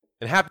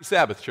And happy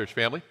Sabbath, church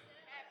family.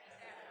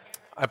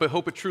 I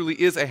hope it truly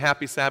is a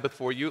happy Sabbath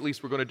for you. At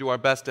least we're going to do our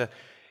best to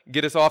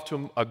get us off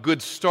to a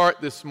good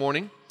start this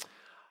morning.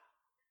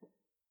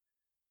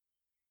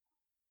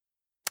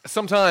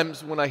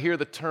 Sometimes when I hear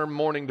the term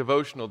morning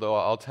devotional, though,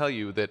 I'll tell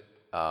you that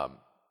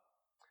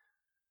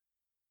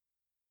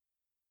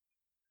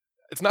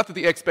it's not that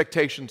the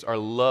expectations are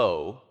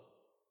low,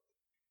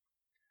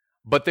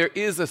 but there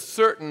is a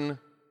certain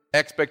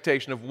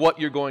expectation of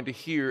what you're going to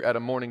hear at a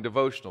morning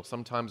devotional.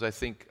 Sometimes I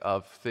think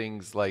of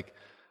things like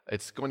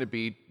it's going to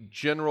be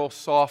general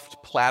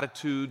soft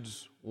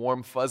platitudes,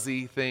 warm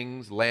fuzzy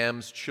things,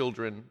 lambs,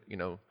 children,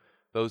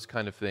 those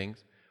kind of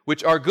things,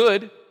 which are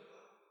good.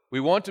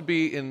 We want to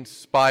be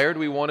inspired.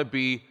 We want to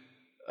be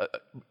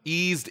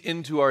eased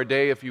into our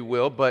day, if you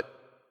will, but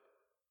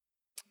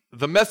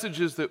the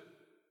messages that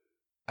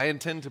I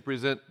intend to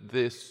present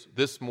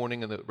this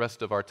morning and the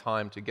rest of our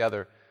time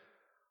together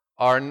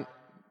are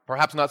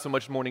perhaps not so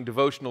much morning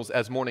devotionals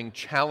as morning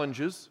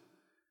challenges.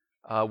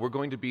 We're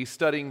going to be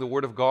studying the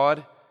Word of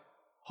God,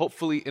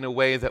 hopefully in a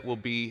way that will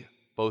be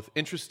both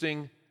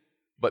interesting,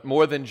 but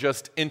more than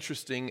just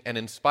interesting and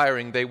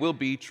inspiring, they will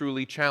be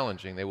truly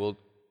challenging. They will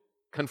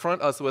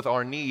confront us with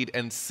our need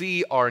and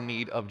see our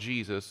need of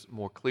Jesus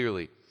more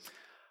clearly.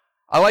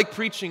 I like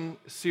preaching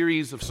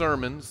series of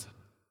sermons,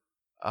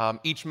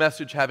 each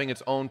message having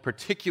its own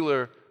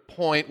particular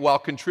point while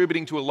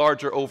contributing to a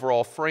larger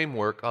overall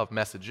framework of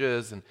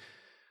messages. And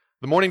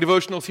the morning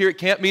devotionals here at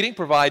Camp Meeting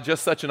provide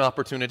just such an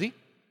opportunity.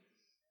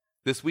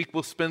 This week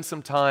we'll spend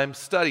some time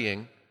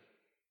studying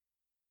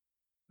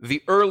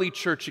the early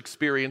church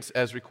experience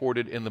as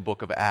recorded in the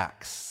book of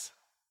Acts.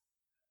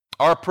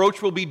 Our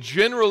approach will be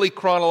generally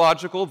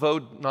chronological, though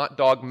not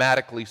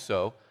dogmatically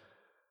so.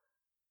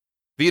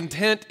 The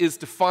intent is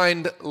to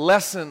find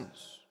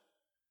lessons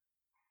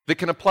that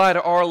can apply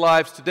to our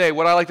lives today,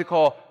 what I like to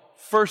call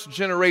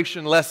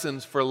first-generation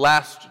lessons for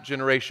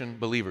last-generation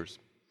believers.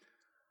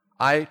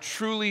 I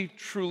truly,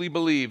 truly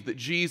believe that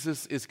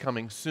Jesus is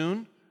coming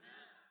soon.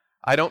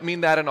 I don't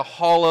mean that in a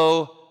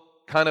hollow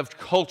kind of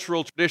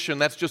cultural tradition,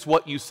 that's just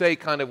what you say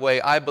kind of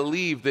way. I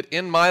believe that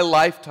in my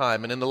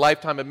lifetime and in the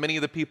lifetime of many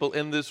of the people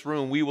in this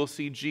room, we will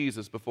see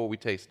Jesus before we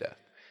taste death.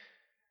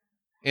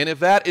 And if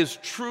that is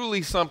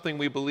truly something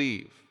we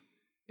believe,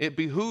 it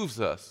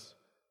behooves us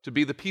to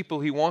be the people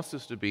He wants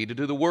us to be, to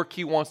do the work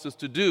He wants us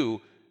to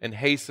do, and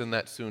hasten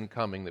that soon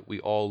coming that we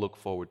all look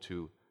forward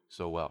to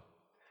so well.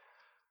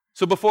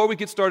 So before we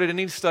get started in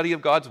any study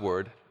of God's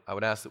Word, I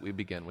would ask that we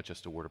begin with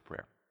just a word of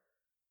prayer.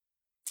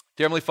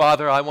 Dear Heavenly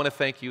Father, I want to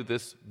thank You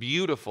this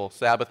beautiful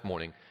Sabbath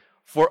morning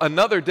for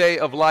another day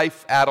of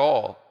life at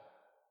all.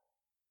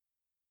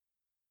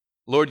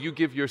 Lord, You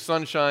give Your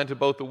sunshine to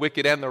both the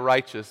wicked and the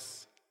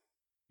righteous.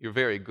 You're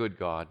very good,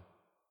 God.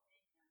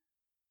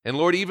 And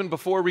Lord, even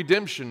before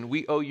redemption,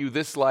 we owe You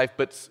this life,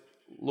 but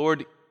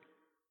Lord,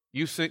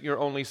 You sent Your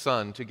only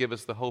Son to give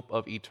us the hope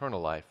of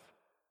eternal life.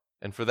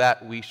 And for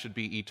that, we should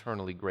be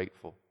eternally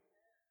grateful.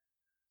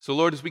 So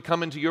Lord, as we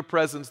come into Your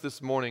presence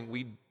this morning,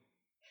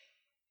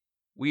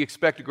 we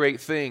expect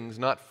great things,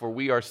 not for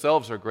we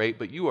ourselves are great,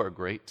 but You are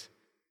great.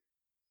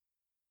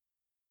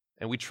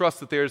 And we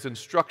trust that there is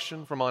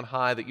instruction from on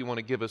high that You want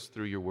to give us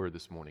through Your word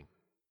this morning.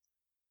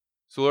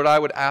 So Lord, I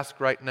would ask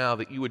right now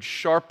that You would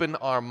sharpen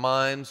our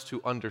minds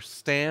to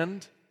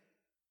understand,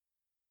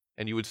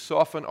 and You would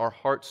soften our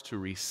hearts to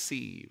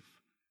receive,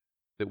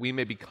 that we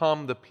may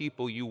become the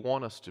people You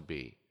want us to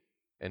be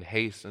and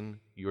hasten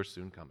Your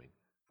soon coming.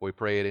 For we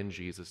pray it in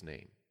Jesus'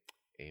 name.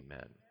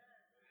 Amen.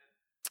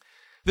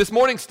 This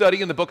morning's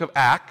study in the book of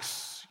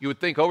Acts, you would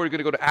think, we're going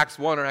to go to Acts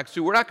 1 or Acts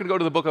 2. We're not going to go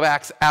to the book of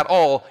Acts at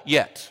all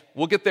yet.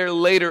 We'll get there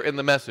later in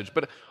the message.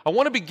 But I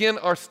want to begin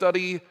our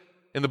study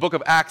in the book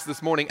of Acts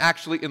this morning,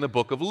 actually in the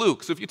book of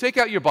Luke. So if you take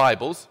out your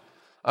Bibles,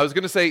 I was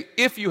going to say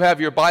if you have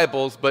your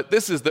Bibles, but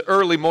this is the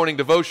early morning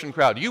devotion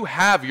crowd. You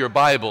have your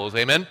Bibles,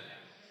 amen?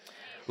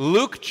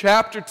 Luke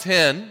chapter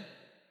 10,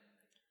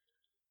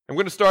 I'm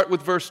going to start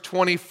with verse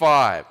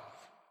 25.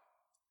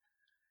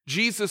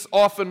 Jesus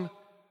often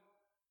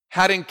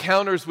had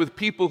encounters with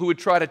people who would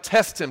try to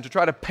test Him, to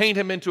try to paint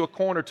Him into a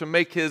corner, to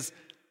make His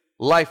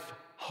life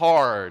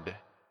hard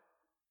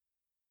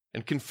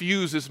and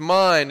confuse His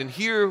mind. And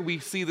here we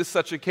see this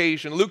such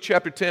occasion. Luke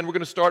chapter 10, we're going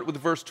to start with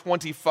verse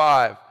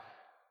 25.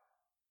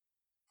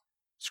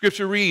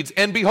 Scripture reads,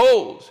 "And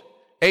behold,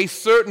 a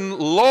certain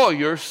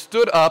lawyer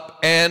stood up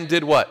and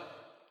did what?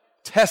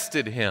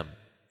 Tested Him.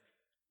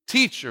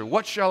 'Teacher,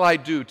 what shall I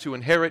do to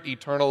inherit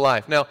eternal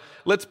life?'" Now,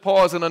 let's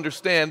pause and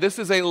understand. This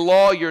is a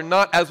lawyer,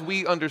 not as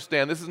we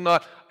understand. This is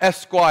not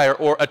esquire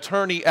or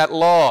attorney at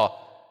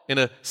law in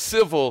a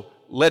civil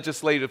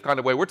legislative kind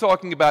of way. We're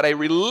talking about a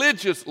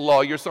religious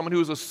lawyer, someone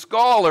who is a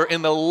scholar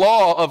in the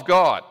law of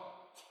God.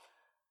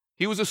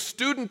 He was a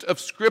student of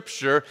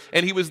Scripture,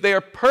 and he was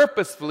there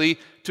purposefully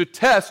to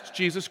test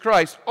Jesus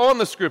Christ on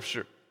the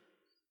Scripture.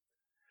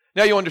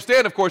 Now, you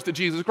understand, of course, that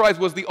Jesus Christ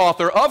was the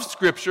author of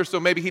Scripture, so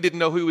maybe he didn't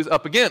know who he was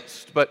up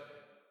against, but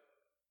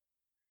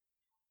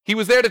he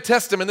was there to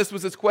test him, and this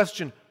was his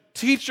question: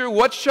 "Teacher,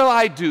 what shall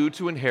I do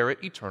to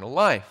inherit eternal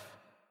life?"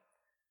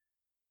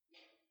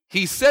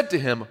 He said to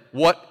him,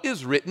 "What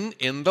is written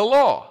in the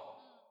law?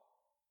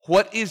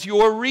 What is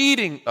your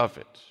reading of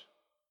it?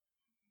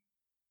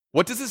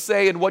 What does it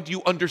say and what do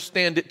you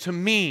understand it to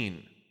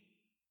mean?"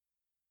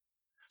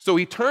 So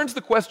he turns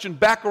the question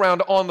back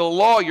around on the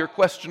lawyer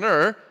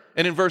questioner,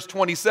 and in verse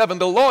 27,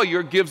 the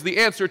lawyer gives the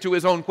answer to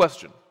his own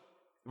question.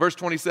 Verse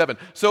 27,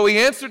 "So he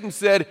answered and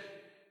said,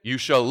 'You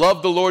shall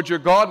love the Lord your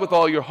God with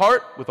all your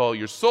heart, with all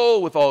your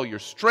soul, with all your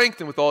strength,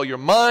 and with all your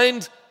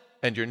mind,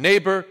 and your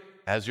neighbor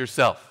as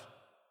yourself.'"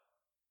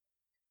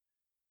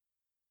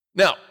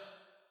 Now,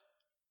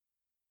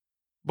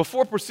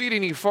 before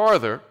proceeding any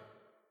farther,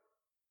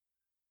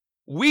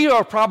 we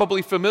are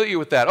probably familiar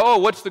with that. Oh,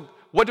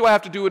 what do I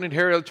have to do to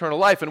inherit eternal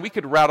life? And we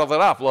could rattle that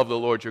off. Love the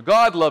Lord your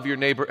God, love your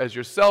neighbor as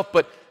yourself.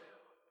 But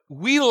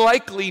we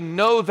likely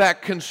know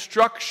that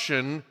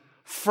construction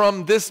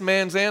from this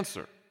man's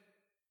answer.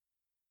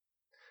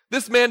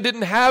 This man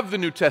didn't have the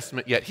New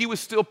Testament yet. He was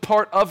still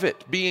part of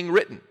it being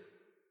written.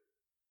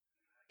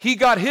 He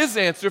got his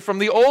answer from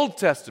the Old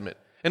Testament.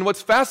 And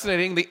what's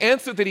fascinating, the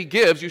answer that he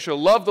gives, "You shall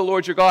love the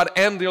Lord your God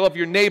and love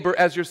your neighbor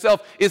as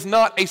yourself," is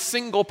not a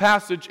single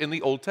passage in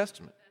the Old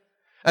Testament.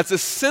 That's a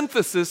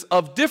synthesis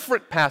of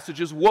different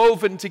passages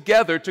woven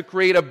together to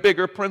create a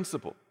bigger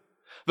principle.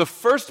 The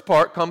first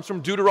part comes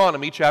from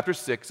Deuteronomy chapter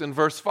 6 and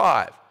verse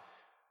 5,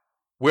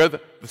 where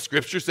the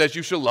scripture says,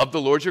 "You shall love the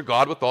Lord your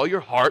God with all your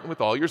heart and with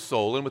all your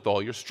soul and with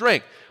all your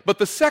strength." But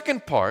the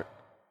second part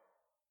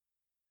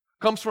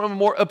comes from a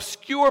more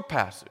obscure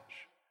passage.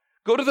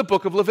 Go to the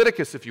book of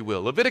Leviticus, if you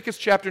will. Leviticus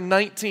chapter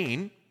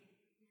 19.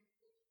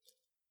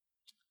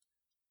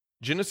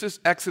 Genesis,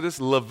 Exodus,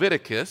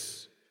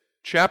 Leviticus,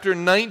 chapter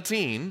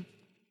 19,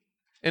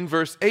 and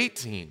verse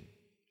 18.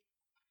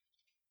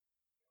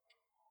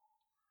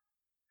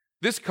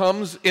 This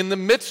comes in the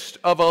midst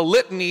of a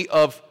litany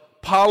of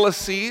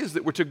policies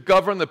that were to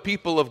govern the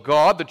people of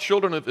God, the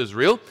children of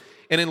Israel.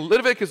 And in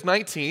Leviticus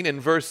 19, in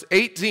verse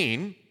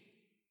 18,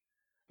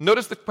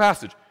 notice the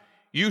passage.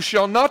 "You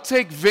shall not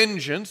take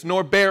vengeance,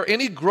 nor bear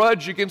any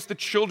grudge against the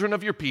children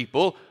of your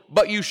people,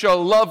 but you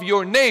shall love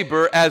your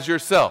neighbor as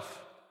yourself.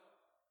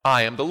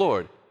 I am the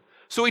Lord."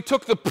 So he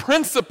took the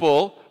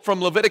principle from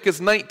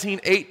Leviticus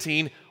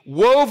 19:18,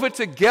 wove it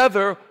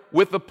together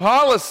with the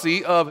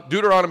policy of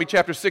Deuteronomy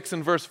chapter 6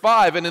 and verse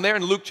 5, and in there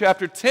in Luke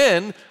chapter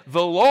 10,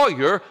 the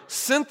lawyer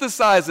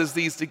synthesizes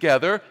these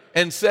together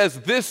and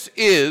says, this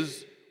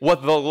is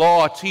what the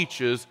law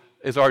teaches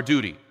is our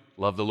duty.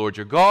 Love the Lord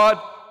your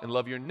God, and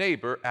love your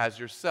neighbor as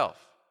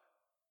yourself.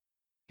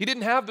 He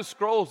didn't have the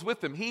scrolls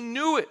with him. He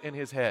knew it in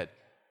his head.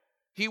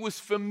 He was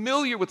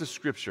familiar with the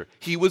scripture.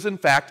 He was, in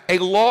fact, a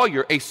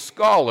lawyer, a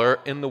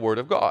scholar in the Word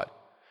of God.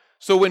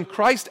 So when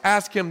Christ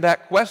asked him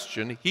that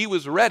question, he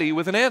was ready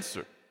with an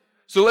answer.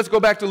 So let's go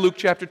back to Luke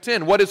chapter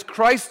 10. What is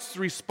Christ's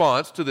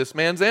response to this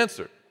man's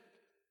answer?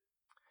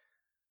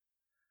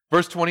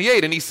 Verse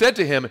 28, "And he said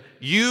to him,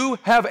 'You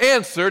have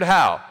answered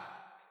how?'"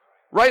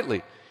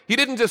 Rightly. He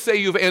didn't just say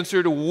you've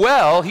answered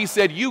well, he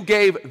said you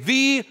gave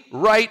the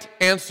right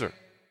answer.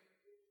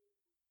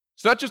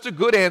 It's not just a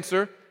good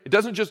answer, it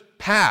doesn't just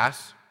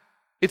pass,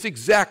 it's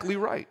exactly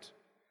right.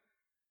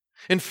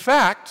 In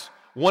fact,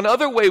 one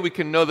other way we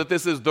can know that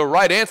this is the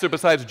right answer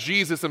besides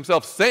Jesus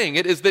himself saying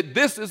it is that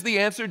this is the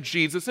answer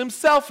Jesus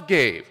himself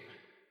gave.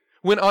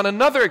 When on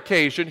another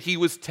occasion he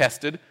was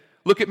tested,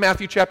 look at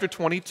Matthew chapter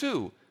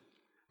 22.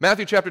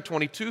 Matthew chapter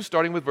 22,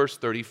 starting with verse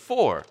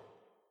 34.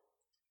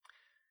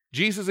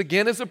 Jesus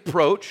again is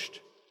approached,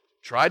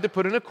 tried to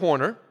put in a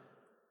corner.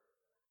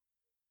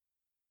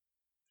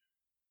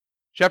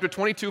 Chapter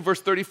 22,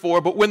 verse 34,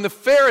 "But when the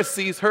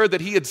Pharisees heard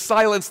that he had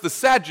silenced the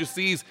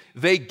Sadducees,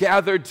 they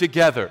gathered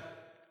together."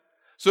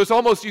 So it's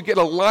almost you get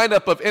a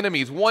lineup of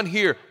enemies, one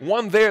here,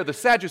 one there, the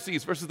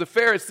Sadducees versus the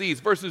Pharisees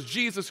versus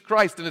Jesus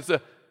Christ,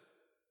 and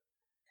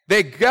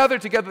they gather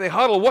together, they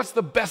huddle, what's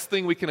the best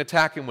thing we can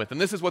attack him with? And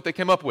this is what they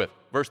came up with,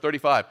 verse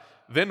 35.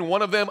 "Then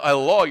one of them, a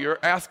lawyer,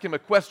 asked him a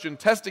question,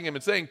 testing him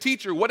and saying,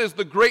 'Teacher, what is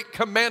the great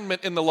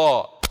commandment in the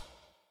law?'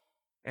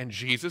 And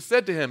Jesus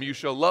said to him, 'You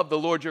shall love the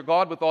Lord your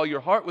God with all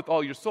your heart, with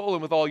all your soul,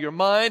 and with all your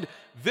mind.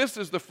 This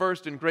is the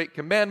first and great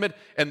commandment,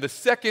 and the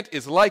second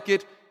is like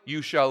it.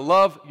 You shall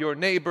love your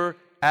neighbor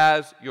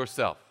as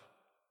yourself.'"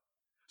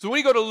 So when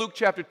we go to Luke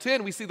chapter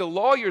 10, we see the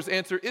lawyer's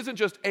answer isn't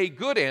just a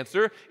good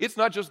answer. It's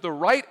not just the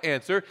right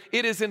answer.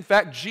 It is, in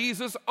fact,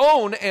 Jesus'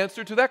 own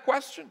answer to that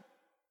question.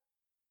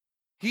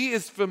 He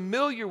is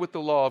familiar with the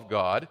law of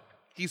God.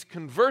 He's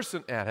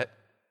conversant at it.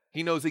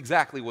 He knows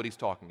exactly what he's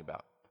talking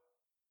about.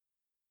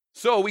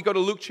 So we go to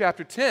Luke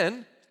chapter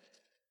 10,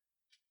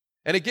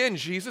 and again,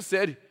 Jesus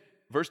said,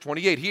 verse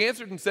 28, "He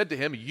answered and said to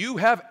him, 'You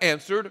have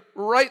answered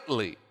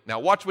rightly.'" Now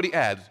watch what he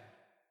adds.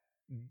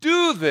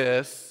 "Do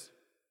this,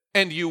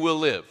 and you will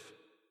live."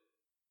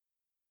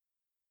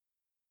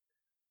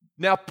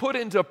 Now put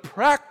into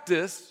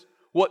practice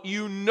what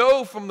you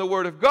know from the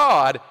Word of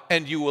God,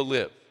 and you will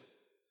live.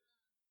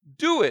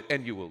 Do it,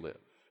 and you will live.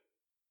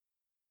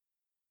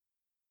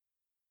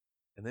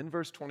 And then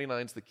verse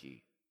 29 is the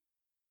key.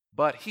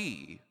 "But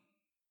he,"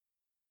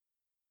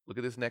 look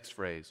at this next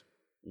phrase,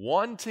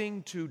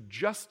 wanting to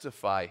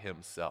justify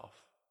himself,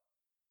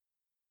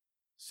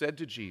 said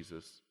to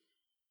Jesus,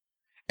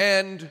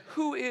 "And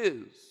who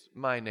is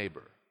my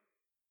neighbor?"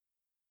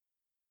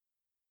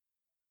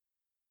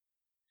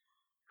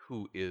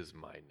 Who is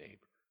my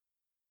neighbor?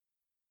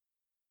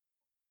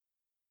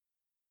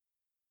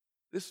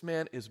 This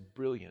man is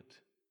brilliant.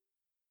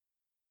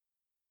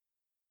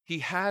 He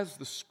has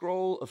the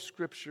scroll of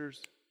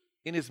scriptures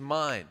in his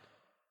mind.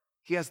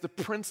 He has the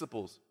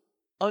principles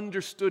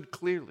understood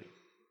clearly.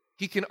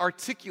 He can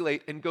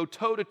articulate and go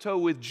toe-to-toe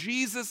with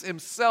Jesus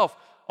himself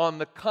on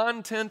the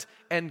content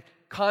and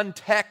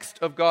context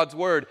of God's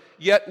word.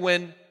 Yet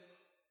when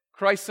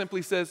Christ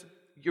simply says,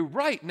 "You're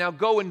right, now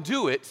go and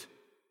do it,"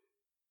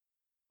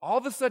 all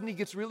of a sudden he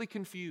gets really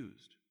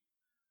confused.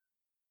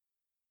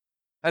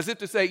 As if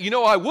to say,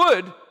 I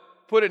would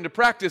put it into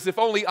practice if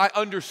only I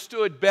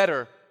understood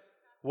better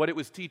what it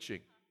was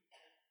teaching.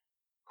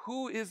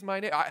 Who is my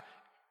neighbor?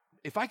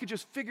 If I could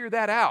just figure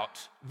that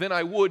out, then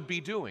I would be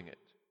doing it.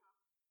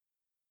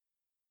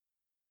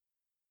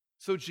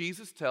 So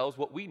Jesus tells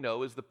what we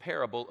know as the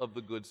parable of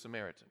the Good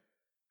Samaritan.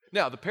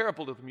 Now, the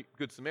parable of the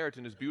Good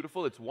Samaritan is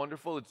beautiful, it's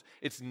wonderful,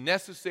 it's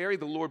necessary.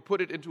 The Lord put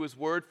it into his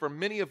word for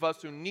many of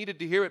us who needed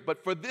to hear it,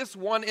 but for this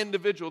one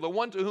individual, the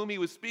one to whom he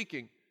was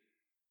speaking,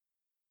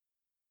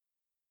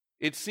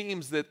 it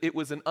seems that it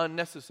was an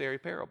unnecessary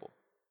parable.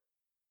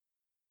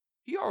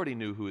 He already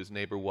knew who his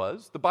neighbor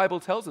was. The Bible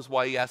tells us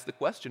why he asked the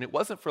question. It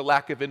wasn't for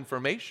lack of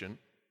information.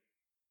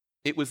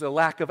 It was a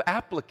lack of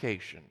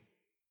application.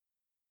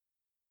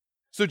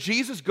 So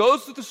Jesus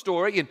goes through the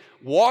story and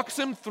walks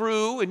him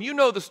through, and you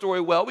know the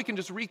story well. We can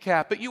just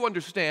recap it. You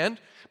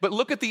understand. But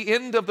look at the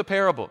end of the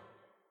parable.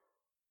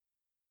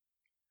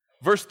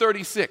 Verse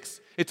 36.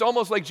 It's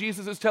almost like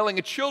Jesus is telling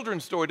a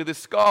children's story to this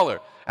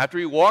scholar. After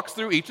he walks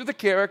through each of the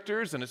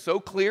characters, and it's so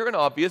clear and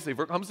obvious, he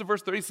comes to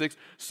verse 36.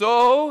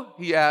 So,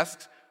 he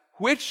asks,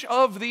 "Which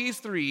of these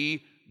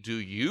three do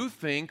you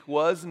think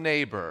was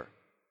neighbor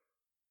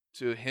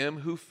to him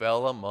who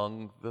fell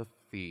among the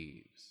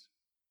thieves?"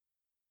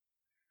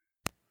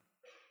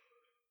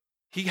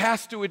 He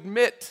has to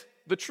admit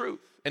the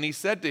truth. And he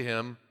said to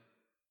him,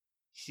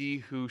 "He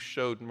who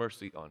showed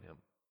mercy on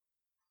him."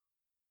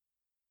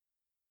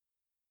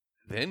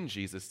 Then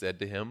Jesus said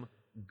to him,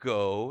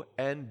 "Go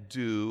and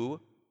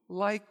do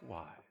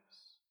likewise."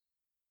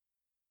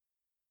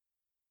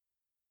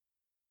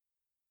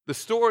 The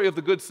story of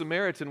the Good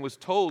Samaritan was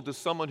told to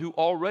someone who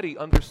already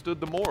understood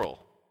the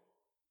moral.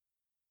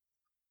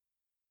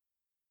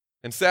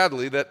 And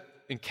sadly,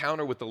 that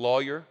encounter with the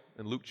lawyer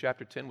in Luke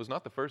chapter 10 was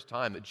not the first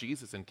time that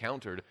Jesus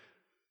encountered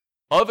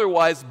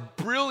otherwise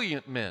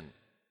brilliant men,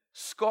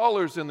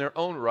 scholars in their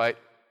own right,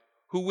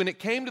 who, when it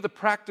came to the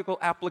practical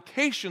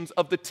applications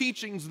of the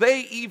teachings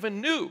they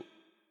even knew,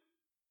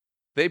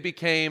 they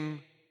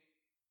became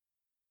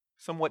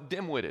somewhat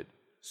dim-witted,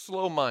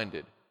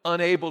 slow-minded,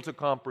 unable to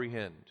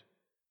comprehend.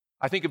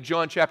 I think of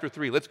John chapter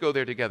 3. Let's go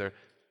there together.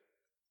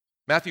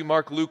 Matthew,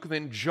 Mark, Luke,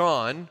 then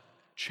John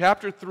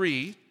chapter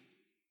 3.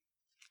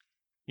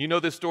 You know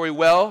this story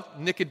well.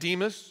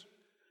 Nicodemus,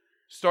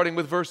 starting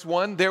with verse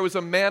 1. There was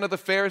a man of the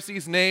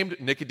Pharisees named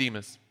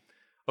Nicodemus,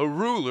 a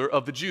ruler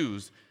of the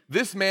Jews.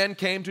 This man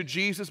came to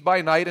Jesus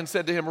by night and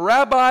said to him,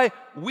 "Rabbi,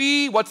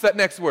 what's that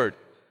next word?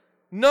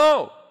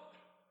 No.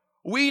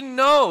 We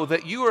know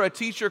that you are a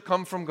teacher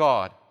come from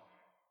God.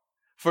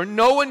 For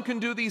no one can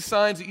do these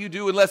signs that you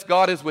do unless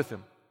God is with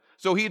him."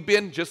 So he had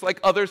been, just like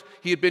others,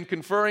 he had been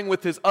conferring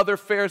with his other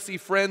Pharisee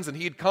friends, and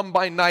he had come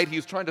by night. He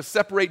was trying to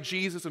separate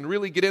Jesus and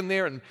really get in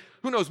there and,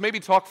 who knows, maybe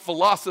talk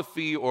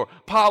philosophy or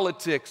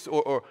politics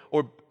or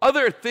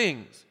other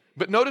things.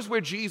 But notice where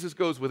Jesus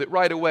goes with it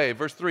right away.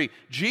 Verse 3,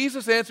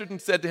 Jesus answered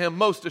and said to him,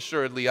 "Most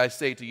assuredly I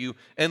say to you,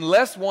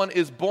 unless one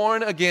is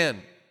born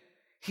again,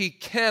 he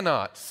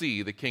cannot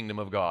see the kingdom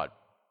of God."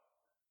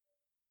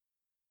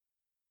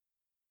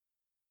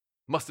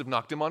 Must have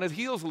knocked him on his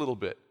heels a little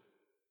bit.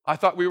 I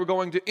thought we were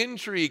going to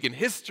intrigue and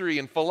history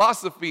and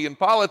philosophy and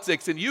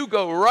politics, and you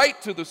go right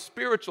to the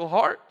spiritual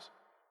heart.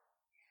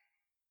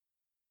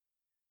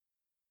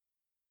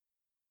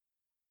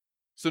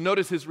 So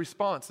notice his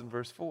response in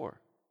verse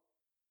 4.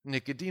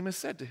 Nicodemus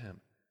said to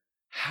him,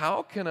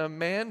 "How can a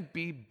man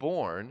be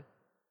born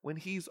when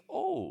he's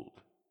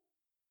old?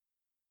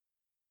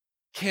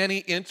 Can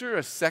he enter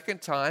a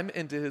second time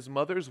into his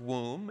mother's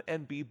womb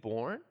and be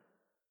born?"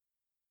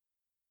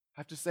 I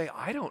have to say,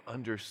 I don't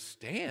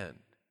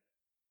understand.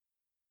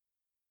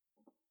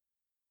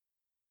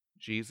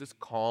 Jesus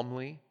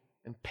calmly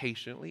and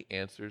patiently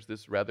answers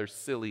this rather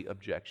silly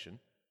objection.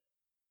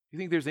 You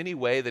think there's any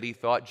way that he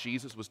thought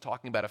Jesus was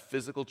talking about a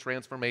physical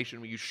transformation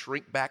where you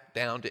shrink back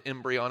down to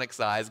embryonic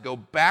size, go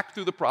back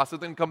through the process,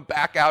 then come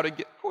back out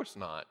again? Of course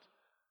not.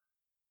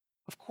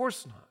 Of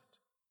course not.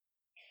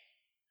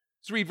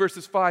 Let's read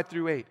verses 5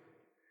 through 8.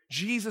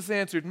 Jesus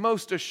answered,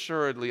 "Most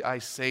assuredly I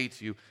say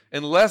to you,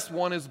 unless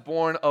one is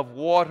born of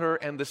water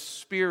and the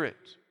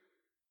Spirit,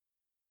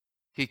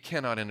 he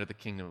cannot enter the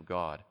kingdom of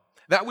God.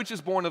 That which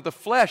is born of the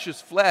flesh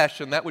is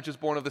flesh, and that which is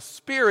born of the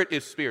Spirit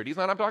is spirit."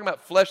 I'm talking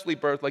about fleshly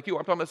birth like you.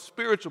 I'm talking about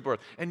spiritual birth,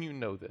 and you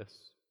know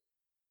this.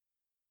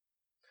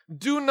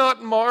 Do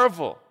not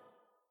marvel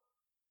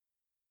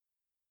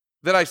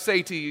that I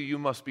say to you, you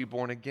must be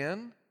born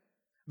again.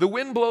 The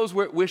wind blows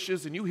where it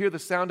wishes, and you hear the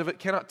sound of it,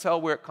 cannot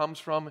tell where it comes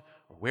from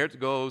or where it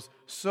goes.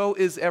 So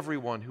is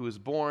everyone who is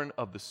born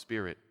of the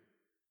Spirit.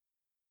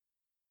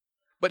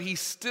 But he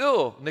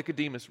still,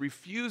 Nicodemus,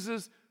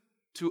 refuses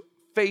to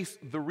face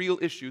the real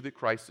issue that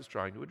Christ is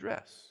trying to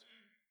address.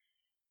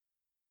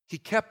 He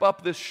kept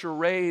up this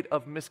charade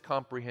of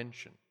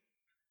miscomprehension.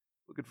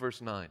 Look at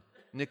verse 9.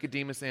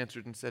 Nicodemus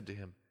answered and said to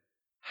him,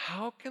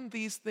 how can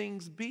these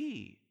things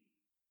be?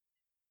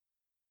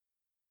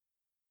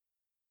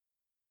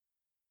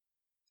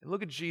 And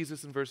look at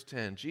Jesus in verse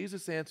 10.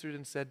 Jesus answered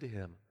and said to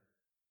him,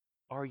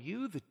 are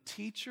you the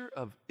teacher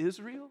of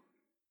Israel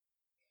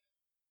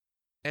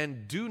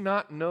and do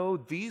not know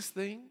these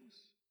things?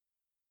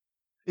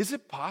 Is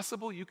it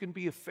possible you can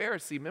be a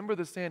Pharisee, member of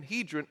the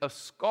Sanhedrin, a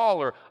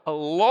scholar, a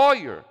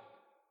lawyer,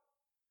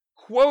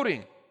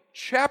 quoting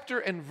chapter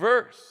and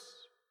verse,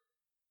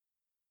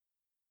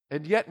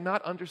 and yet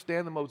not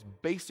understand the most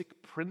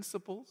basic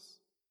principles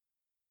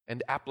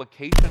and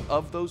application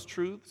of those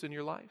truths in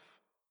your life?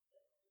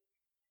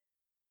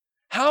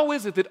 How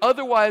is it that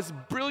otherwise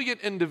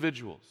brilliant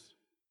individuals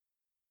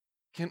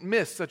can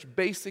miss such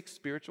basic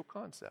spiritual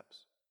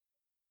concepts?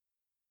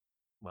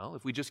 Well,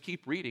 if we just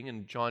keep reading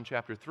in John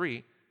chapter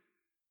 3,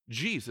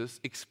 Jesus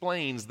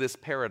explains this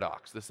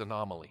paradox, this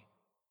anomaly.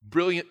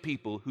 Brilliant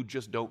people who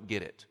just don't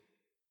get it.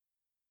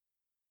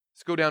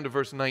 Let's go down to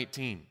verse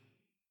 19.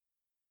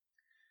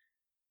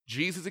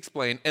 Jesus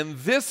explained, and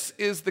this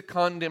is the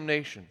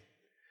condemnation,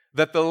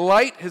 that the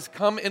light has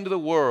come into the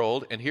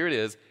world, and here it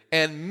is,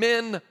 and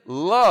men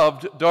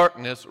loved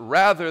darkness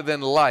rather than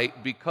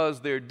light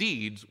because their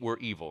deeds were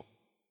evil.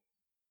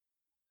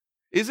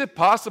 Is it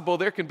possible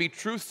there can be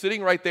truth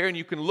sitting right there and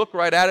you can look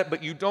right at it,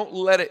 but you don't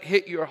let it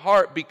hit your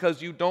heart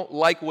because you don't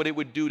like what it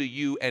would do to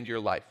you and your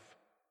life?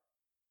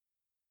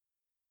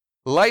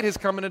 Light has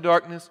come into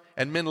darkness,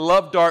 and men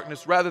love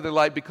darkness rather than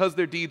light because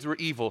their deeds were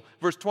evil.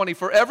 Verse 20,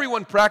 for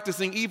everyone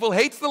practicing evil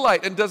hates the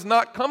light and does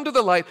not come to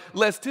the light,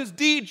 lest his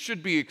deeds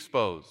should be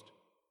exposed.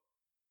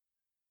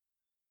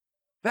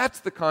 That's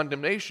the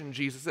condemnation,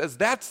 Jesus says.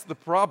 That's the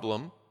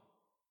problem.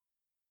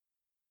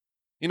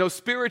 You know,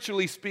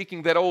 spiritually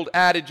speaking, that old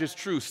adage is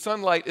true.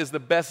 Sunlight is the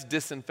best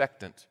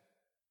disinfectant.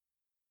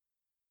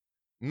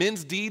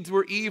 Men's deeds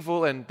were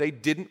evil, and they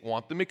didn't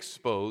want them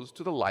exposed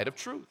to the light of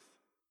truth.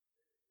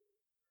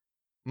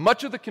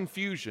 Much of the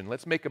confusion,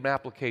 let's make an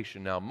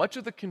application now, much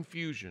of the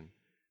confusion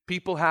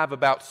people have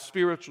about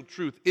spiritual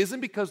truth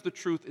isn't because the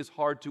truth is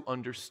hard to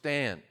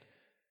understand.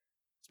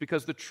 It's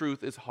because the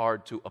truth is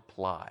hard to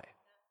apply.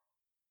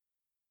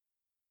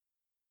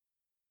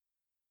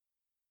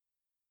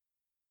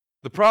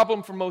 The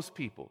problem for most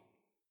people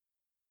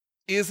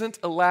isn't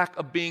a lack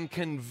of being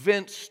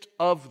convinced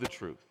of the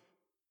truth.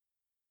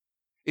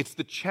 It's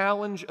the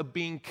challenge of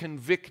being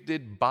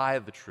convicted by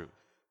the truth.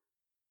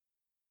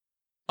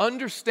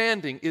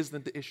 Understanding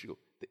isn't the issue.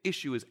 The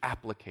issue is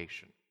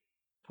application,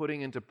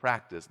 putting into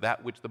practice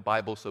that which the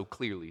Bible so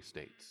clearly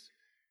states.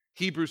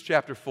 Hebrews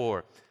chapter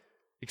 4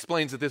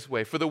 explains it this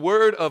way. For the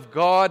word of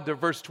God,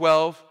 verse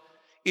 12,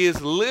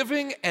 is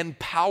living and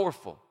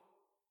powerful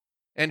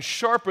and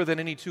sharper than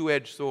any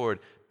two-edged sword,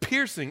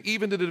 piercing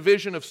even to the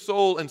division of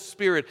soul and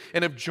spirit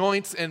and of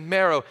joints and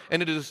marrow,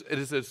 and it is a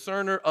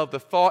discerner of the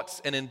thoughts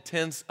and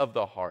intents of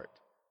the heart.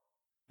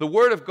 The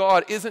Word of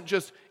God isn't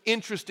just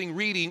interesting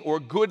reading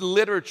or good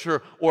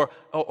literature or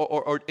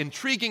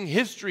intriguing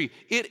history.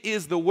 It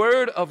is the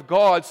Word of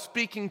God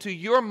speaking to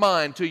your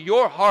mind, to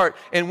your heart,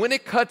 and when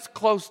it cuts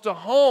close to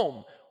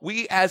home,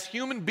 we as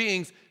human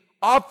beings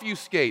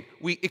obfuscate,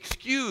 we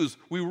excuse,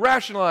 we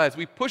rationalize,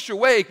 we push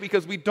away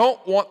because we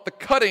don't want the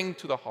cutting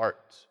to the heart.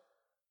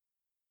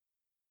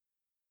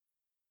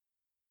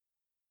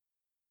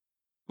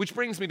 Which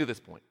brings me to this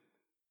point.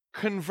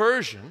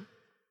 Conversion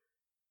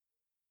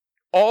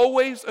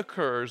always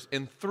occurs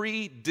in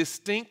three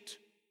distinct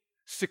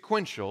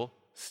sequential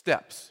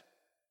steps.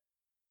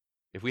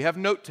 If we have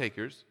note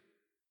takers,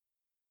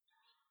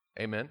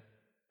 amen.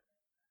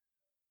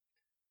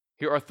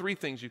 Here are three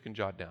things you can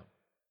jot down.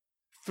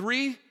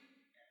 Three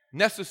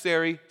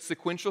necessary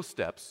sequential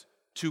steps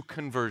to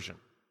conversion.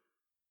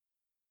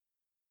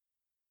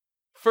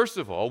 First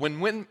of all,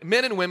 when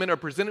men and women are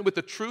presented with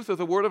the truth of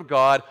the Word of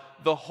God,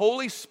 the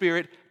Holy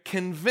Spirit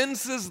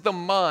convinces the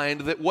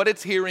mind that what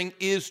it's hearing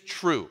is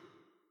true.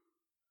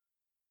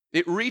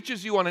 It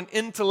reaches you on an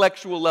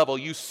intellectual level.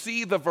 You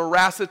see the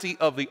veracity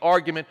of the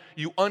argument.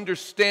 You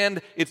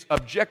understand it's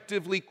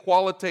objectively,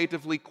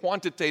 qualitatively,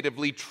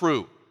 quantitatively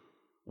true.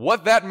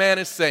 What that man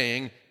is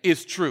saying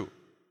is true.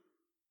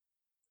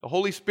 The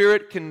Holy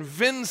Spirit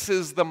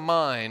convinces the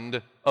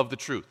mind of the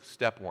truth,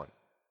 step one.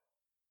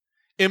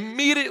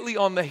 Immediately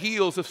on the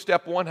heels of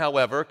step one,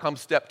 however,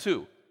 comes step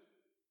two.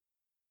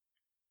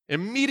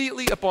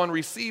 Immediately upon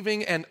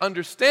receiving and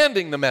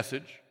understanding the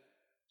message,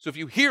 so if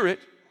you hear it,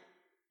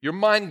 your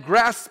mind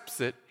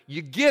grasps it,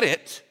 you get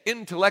it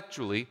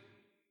intellectually,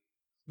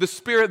 the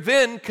Spirit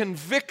then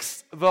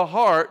convicts the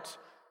heart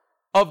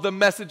of the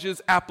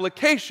message's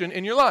application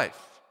in your life.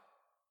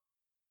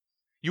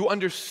 You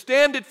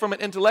understand it from an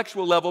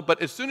intellectual level,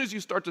 but as soon as you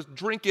start to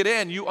drink it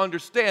in, you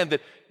understand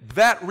that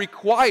that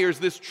requires,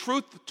 this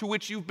truth to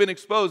which you've been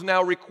exposed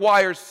now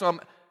requires some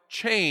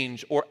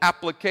change or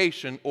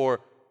application,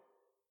 or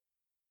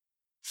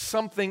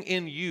something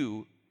in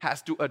you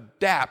has to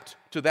adapt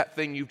to that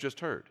thing you've just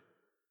heard.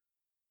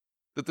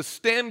 That the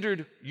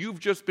standard you've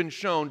just been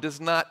shown does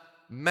not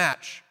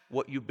match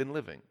what you've been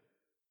living.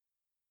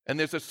 And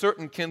there's a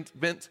certain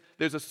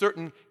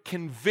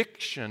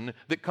conviction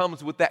that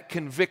comes with that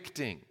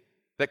convicting,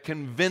 that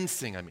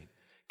convincing,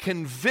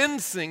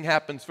 Convincing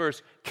happens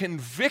first.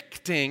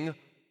 Convicting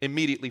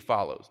immediately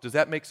follows. Does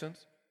that make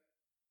sense?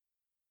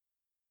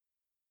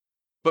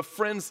 But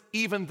friends,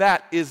 even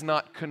that is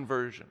not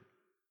conversion.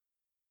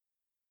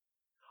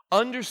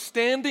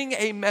 Understanding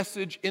a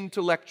message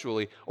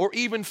intellectually, or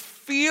even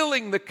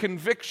feeling the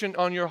conviction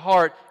on your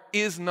heart,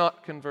 is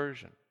not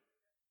conversion.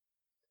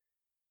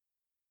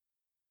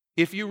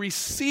 If you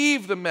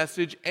receive the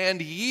message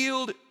and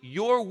yield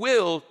your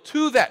will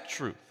to that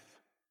truth,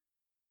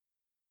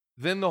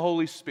 then the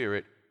Holy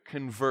Spirit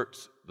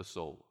converts the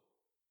soul.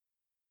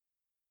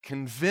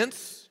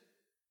 Convince,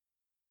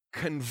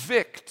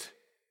 convict,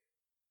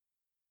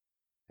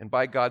 and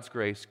by God's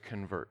grace,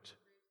 convert.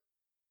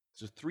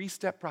 It's a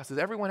 3-step process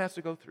everyone has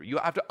to go through. You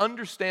have to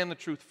understand the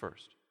truth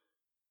first.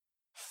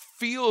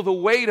 Feel the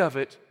weight of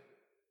it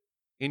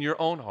in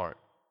your own heart,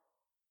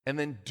 and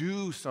then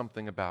do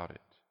something about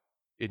it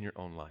in your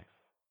own life.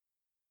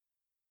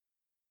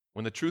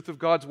 When the truth of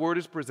God's word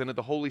is presented,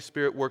 the Holy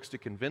Spirit works to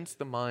convince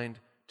the mind,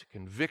 to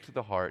convict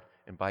the heart,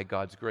 and by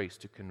God's grace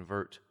to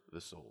convert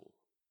the soul.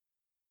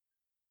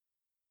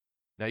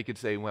 Now you could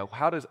say, well,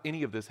 how does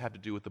any of this have to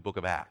do with the book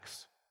of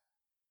Acts?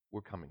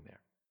 We're coming there.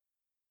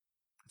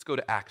 Let's go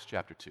to Acts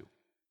chapter 2.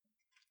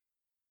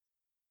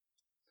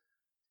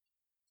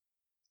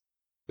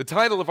 The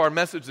title of our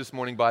message this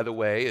morning, by the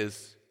way,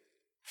 is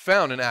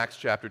found in Acts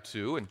chapter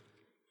 2, and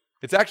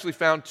it's actually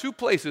found 2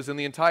 places in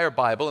the entire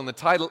Bible, and the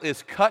title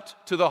is Cut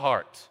to the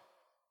Heart.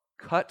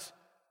 Cut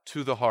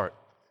to the Heart.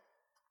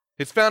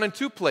 It's found in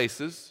 2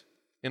 places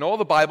in all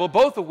the Bible,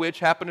 both of which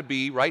happen to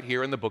be right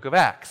here in the book of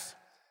Acts.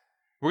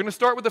 We're going to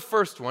start with the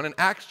first one in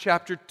Acts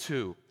chapter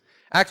 2.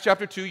 Acts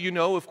chapter 2, you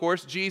know, of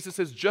course, Jesus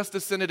has just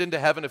ascended into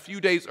heaven a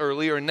few days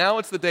earlier, and now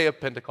it's the day of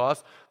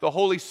Pentecost. The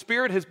Holy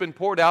Spirit has been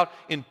poured out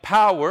in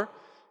power,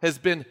 has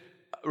been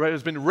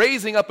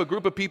raising up a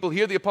group of people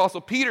here. The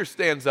Apostle Peter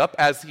stands up,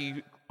 as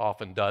he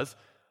often does,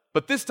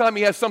 but this time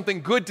he has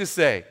something good to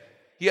say.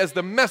 He has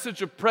the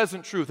message of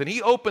present truth, and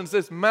he opens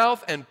his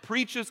mouth and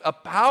preaches a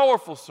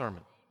powerful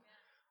sermon.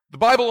 The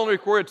Bible only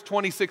records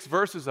 26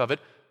 verses of it.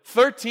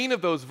 13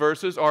 of those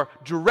verses are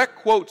direct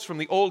quotes from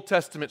the Old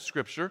Testament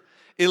scripture.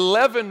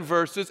 11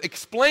 verses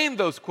explain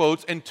those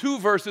quotes, and 2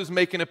 verses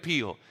make an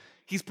appeal.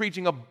 He's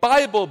preaching a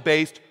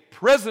Bible-based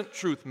present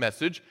truth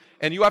message,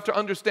 and you have to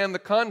understand the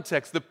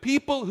context. The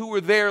people who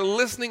were there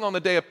listening on the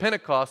day of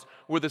Pentecost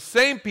were the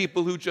same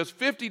people who just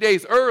 50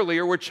 days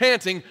earlier were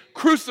chanting,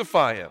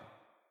 "Crucify him."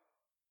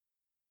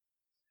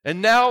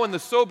 And now, in the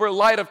sober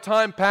light of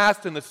time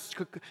past, in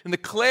the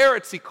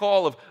clarity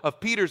call of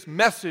Peter's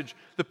message,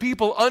 the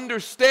people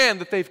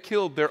understand that they've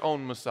killed their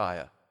own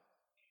Messiah.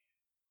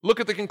 Look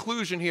at the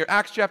conclusion here,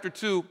 Acts chapter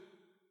 2.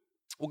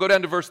 We'll go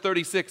down to verse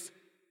 36.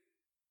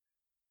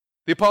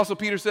 The Apostle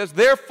Peter says,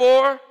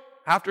 "Therefore,"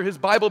 after his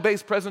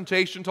Bible-based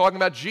presentation talking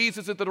about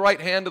Jesus at the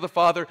right hand of the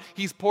Father,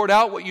 he's poured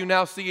out what you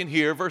now see and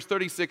hear. Verse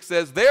 36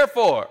 says,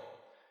 "Therefore,"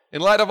 in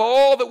light of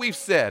all that we've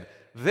said,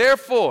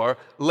 "Therefore,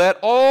 let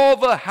all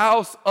the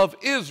house of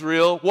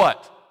Israel,"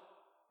 what?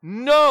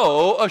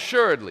 "Know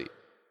assuredly."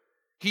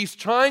 He's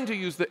trying to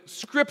use the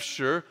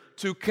scripture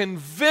to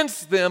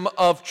convince them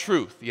of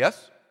truth,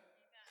 yes?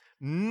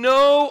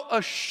 "Know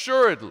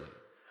assuredly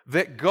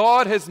that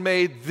God has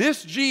made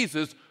this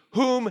Jesus,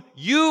 whom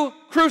you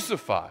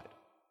crucified,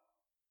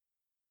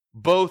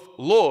 both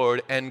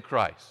Lord and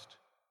Christ."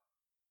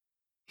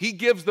 He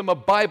gives them a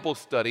Bible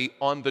study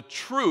on the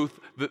truth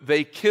that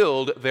they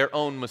killed their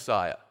own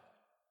Messiah.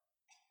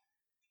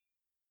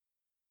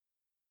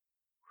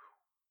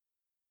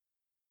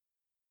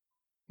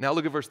 Now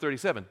look at verse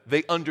 37.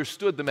 They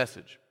understood the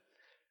message.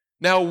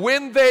 "Now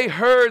when they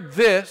heard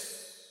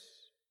this,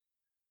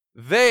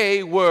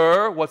 they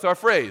were," what's our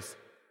phrase?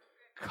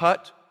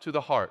 "Cut to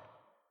the heart."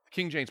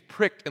 King James,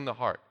 pricked in the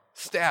heart,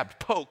 stabbed,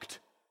 poked,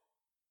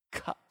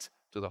 cut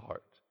to the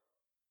heart.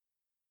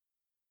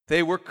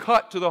 They were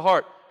cut to the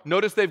heart.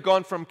 Notice they've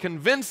gone from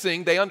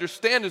convincing, they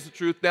understand is the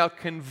truth, now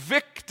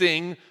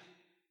convicting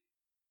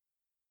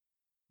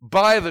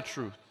by the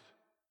truth.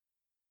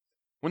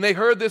 When they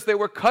heard this, they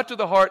were cut to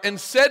the heart and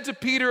said to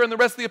Peter and the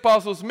rest of the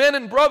apostles, "Men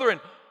and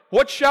brethren,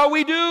 what shall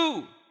we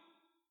do?"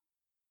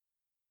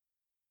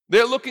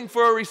 They're looking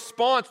for a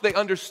response. They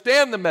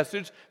understand the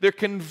message. They're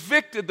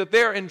convicted that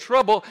they're in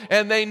trouble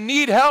and they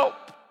need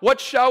help.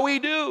 What shall we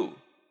do?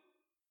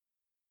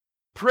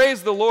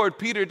 Praise the Lord,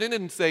 Peter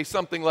didn't say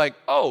something like,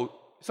 "Oh,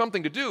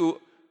 something to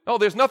do. Oh,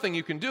 there's nothing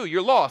you can do.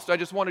 You're lost. I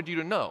just wanted you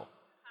to know."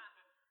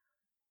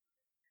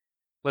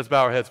 Let's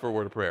bow our heads for a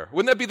word of prayer.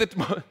 Wouldn't that be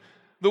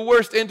the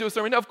worst end to a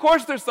sermon. Now, of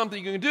course there's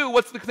something you can do.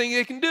 What's the thing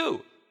you can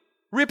do?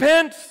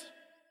 Repent.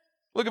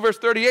 Look at verse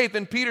 38.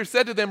 Then Peter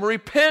said to them,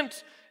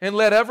 repent and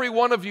let every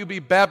one of you be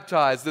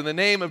baptized in the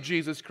name of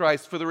Jesus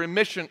Christ for the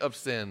remission of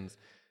sins,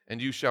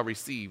 and you shall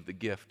receive the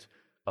gift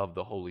of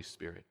the Holy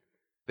Spirit.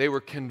 They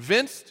were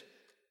convinced,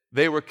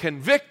 they were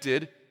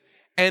convicted,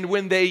 and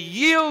when they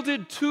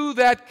yielded to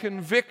that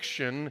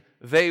conviction,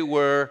 they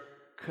were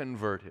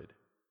converted.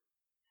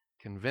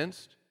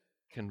 Convinced,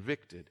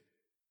 convicted,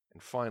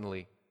 and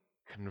finally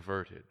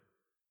converted.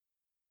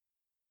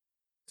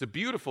 It's a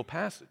beautiful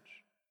passage.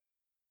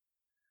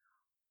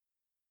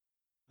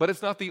 But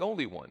it's not the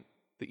only one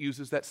that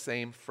uses that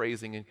same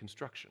phrasing and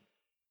construction.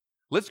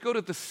 Let's go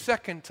to the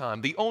second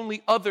time, the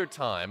only other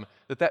time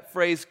that that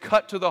phrase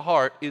cut to the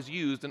heart is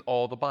used in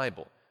all the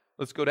Bible.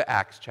 Let's go to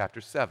Acts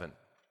chapter 7.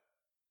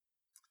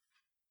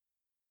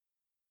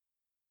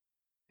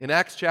 In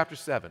Acts chapter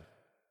 7,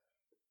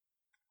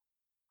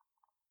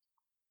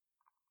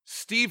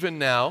 Stephen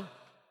now,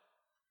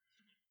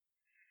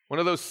 one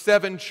of those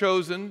 7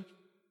 chosen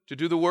to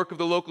do the work of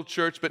the local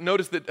church, but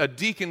notice that a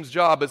deacon's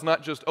job is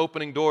not just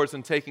opening doors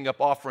and taking up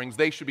offerings.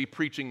 They should be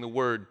preaching the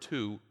word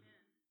too.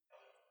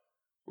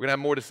 We're going to have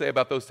more to say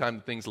about those kinds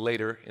of things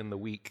later in the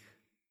week.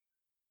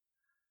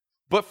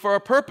 But for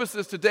our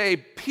purposes today,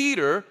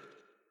 Peter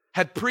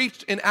had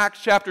preached in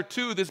Acts chapter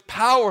 2 this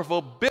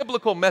powerful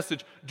biblical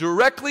message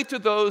directly to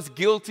those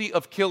guilty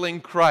of killing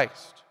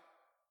Christ.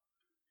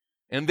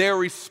 And their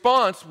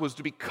response was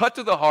to be cut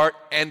to the heart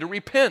and to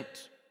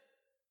repent.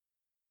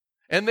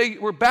 And they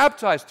were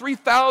baptized.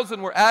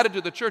 3,000 were added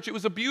to the church. It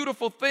was a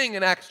beautiful thing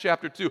in Acts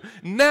chapter 2.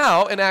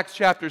 Now, in Acts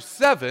chapter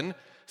 7,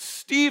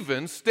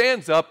 Stephen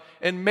stands up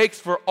and makes,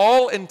 for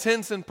all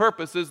intents and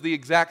purposes, the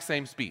exact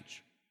same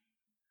speech.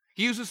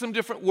 He uses some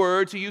different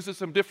words, he uses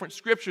some different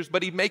scriptures,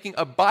 but he's making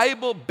a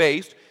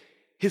Bible-based,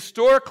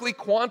 historically,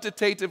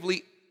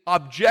 quantitatively,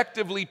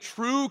 objectively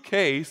true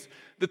case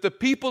that the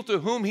people to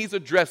whom he's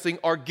addressing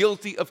are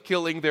guilty of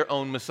killing their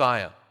own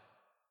Messiah.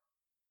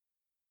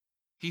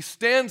 He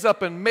stands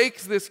up and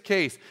makes this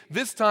case,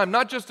 this time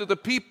not just to the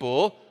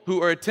people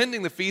who are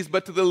attending the feast,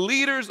 but to the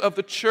leaders of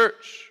the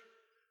church,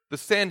 the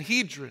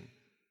Sanhedrin,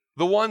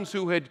 the ones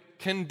who had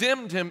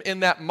condemned him in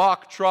that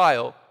mock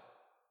trial,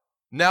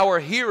 now are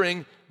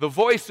hearing the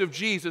voice of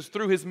Jesus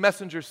through his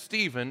messenger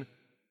Stephen.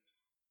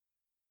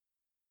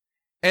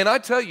 And I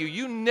tell you,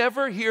 you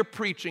never hear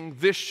preaching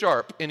this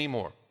sharp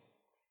anymore.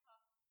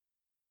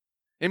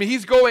 I mean,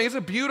 it's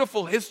a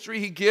beautiful history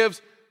he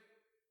gives.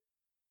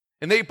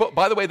 And they,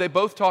 by the way, they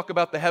both talk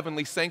about the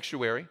heavenly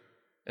sanctuary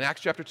in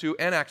Acts chapter 2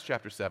 and Acts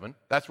chapter 7.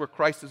 That's where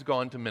Christ has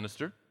gone to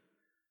minister.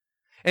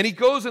 And he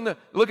goes in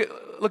look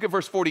at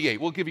verse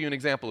 48. We'll give you an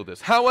example of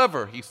this.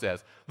 However, he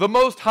says, the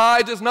Most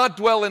High does not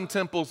dwell in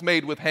temples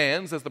made with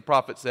hands, as the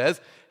prophet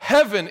says.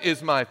 Heaven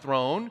is my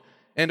throne,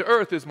 and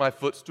earth is my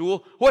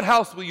footstool. What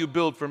house will you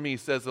build for me,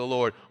 says the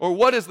Lord? Or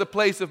what is the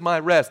place of my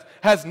rest?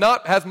 Has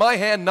my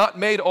hand not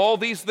made all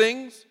these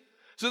things?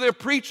 So they're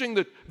preaching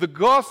the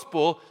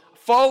gospel,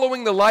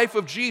 following the life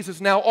of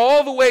Jesus now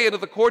all the way into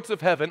the courts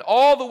of heaven,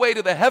 all the way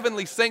to the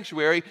heavenly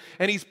sanctuary,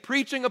 and he's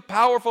preaching a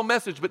powerful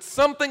message, but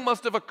something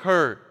must have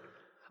occurred.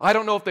 I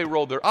don't know if they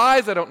rolled their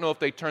eyes, I don't know if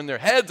they turned their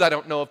heads, I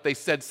don't know if they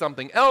said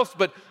something else,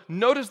 but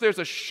notice there's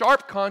a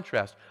sharp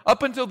contrast.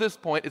 Up until this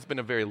point, it's been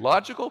a very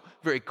logical,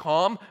 very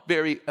calm,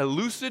 very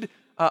lucid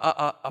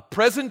a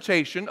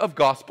presentation of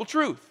gospel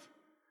truth.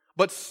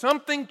 But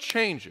something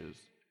changes,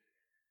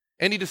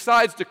 and he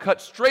decides to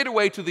cut straight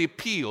away to the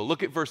appeal.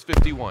 Look at verse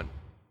 51.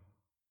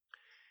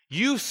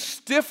 You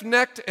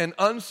stiff-necked and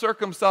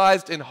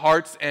uncircumcised in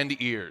hearts and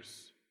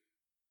ears.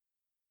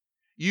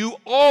 You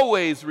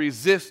always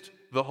resist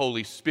the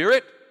Holy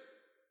Spirit,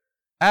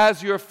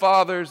 as your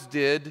fathers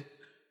did.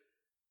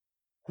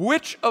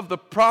 Which of the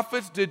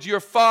prophets did your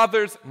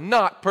fathers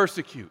not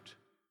persecute?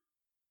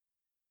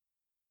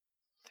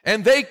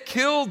 And they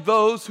killed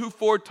those who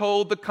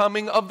foretold the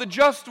coming of the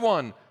just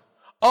one,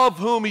 of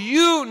whom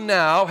you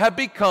now have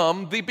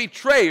become the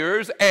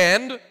betrayers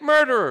and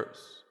murderers.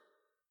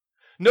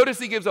 Notice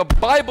he gives a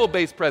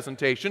Bible-based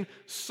presentation,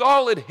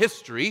 solid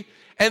history,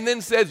 and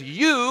then says,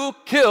 you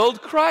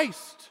killed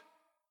Christ.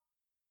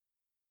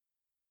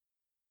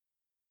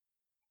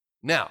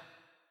 Now,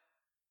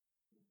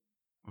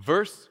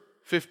 verse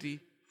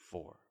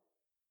 54.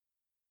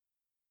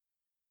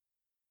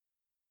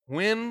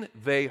 When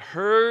they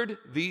heard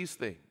these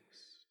things,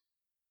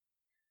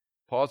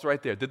 pause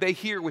right there. Did they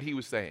hear what he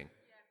was saying?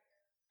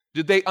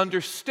 Did they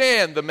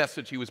understand the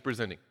message he was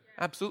presenting?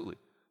 Absolutely.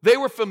 They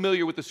were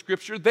familiar with the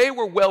scripture. They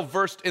were well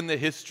versed in the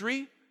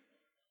history.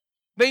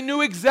 They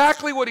knew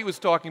exactly what he was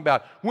talking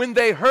about. When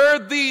they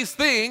heard these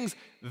things,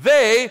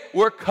 they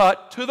were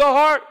cut to the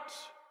heart.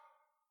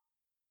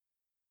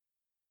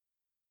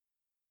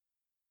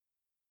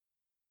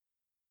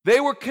 They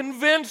were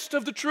convinced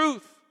of the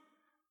truth.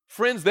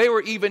 Friends, they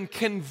were even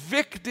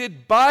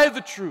convicted by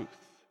the truth.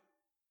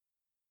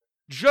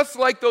 Just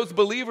like those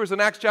believers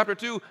in Acts chapter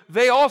 2,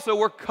 they also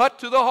were cut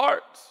to the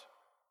heart.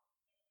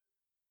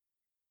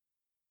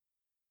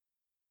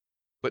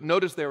 But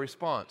notice their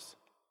response.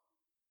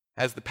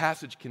 As the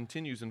passage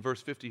continues in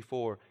verse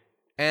 54,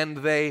 and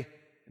they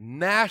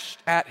gnashed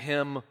at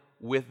him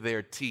with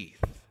their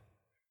teeth.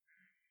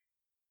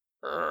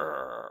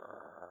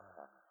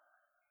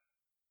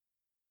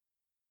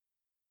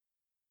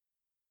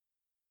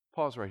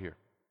 Pause right here.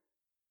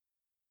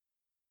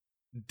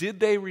 Did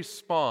they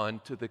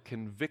respond to the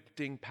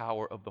convicting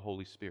power of the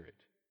Holy Spirit?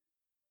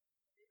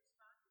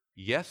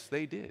 Yes,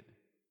 they did.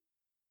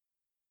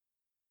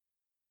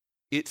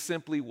 It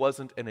simply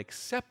wasn't an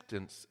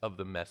acceptance of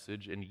the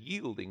message and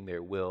yielding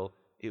their will.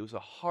 It was a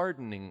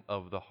hardening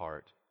of the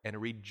heart and a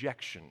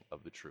rejection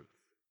of the truth.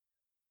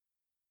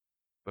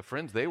 But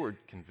friends, they were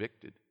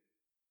convicted.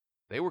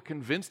 They were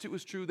convinced it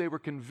was true. They were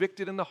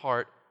convicted in the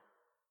heart,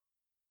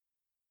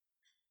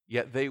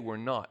 yet they were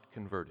not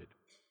converted.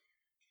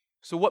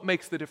 So what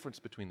makes the difference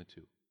between the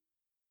two?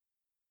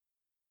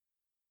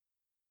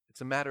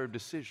 It's a matter of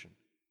decision.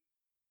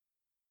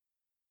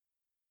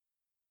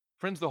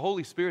 Friends, the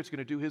Holy Spirit's going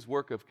to do His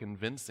work of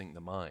convincing the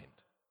mind.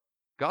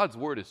 God's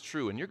Word is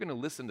true, and you're going to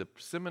listen to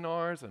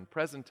seminars and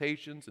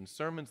presentations and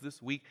sermons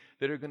this week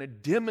that are going to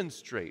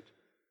demonstrate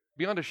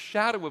beyond a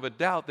shadow of a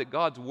doubt that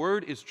God's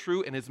Word is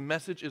true and His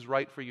message is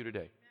right for you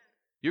today.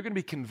 You're going to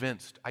be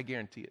convinced, I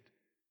guarantee it.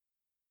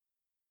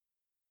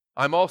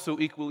 I'm also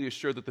equally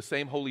assured that the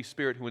same Holy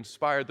Spirit who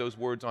inspired those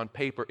words on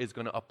paper is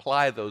going to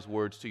apply those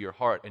words to your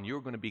heart, and you're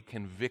going to be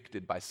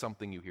convicted by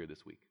something you hear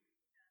this week.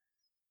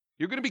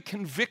 You're going to be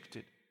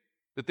convicted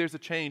that there's a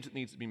change that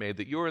needs to be made,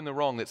 that you're in the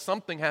wrong, that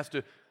something has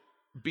to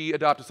be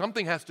adopted,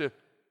 something has to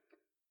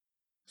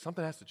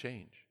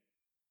change.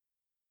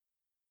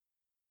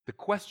 The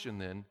question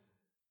then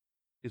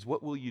is,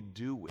 what will you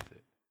do with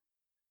it?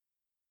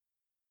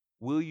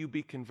 Will you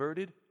be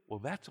converted? Well,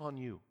 that's on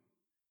you.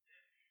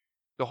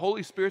 The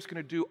Holy Spirit's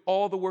going to do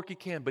all the work He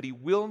can, but He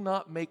will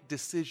not make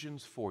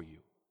decisions for you.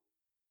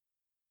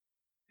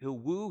 He'll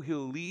woo,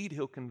 He'll lead,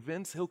 He'll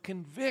convince, He'll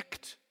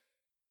convict.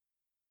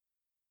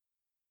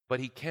 But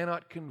He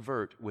cannot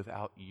convert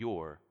without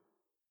your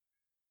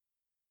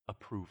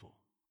approval,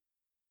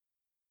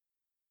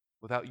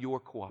 without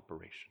your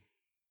cooperation.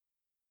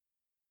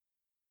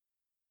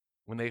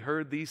 When they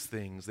heard these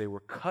things, they were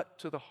cut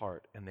to the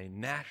heart, and they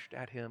gnashed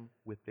at Him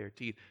with their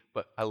teeth.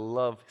 But I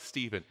love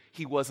Stephen.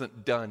 He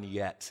wasn't done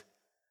yet.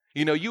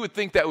 You know, you would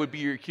think that would be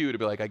your cue to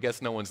be like, I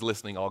guess no one's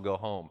listening, I'll go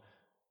home.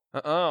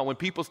 When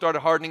people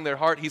started hardening their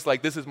heart, He's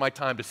like, this is my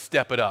time to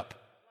step it up.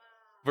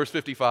 Verse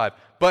 55,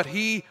 but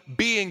he,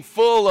 being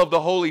full of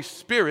the Holy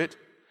Spirit,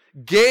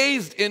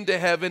 gazed into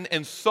heaven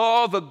and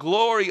saw the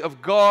glory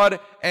of God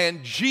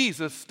and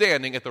Jesus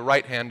standing at the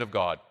right hand of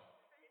God.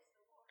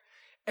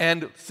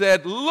 And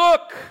said,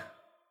 look.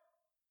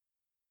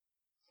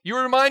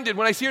 You're reminded,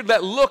 when I hear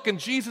that look and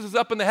Jesus is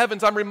up in the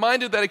heavens, I'm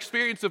reminded of that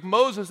experience of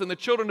Moses and the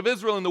children of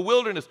Israel in the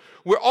wilderness,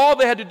 where all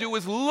they had to do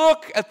was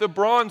look at the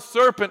bronze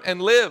serpent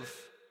and live.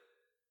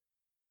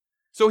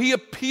 So He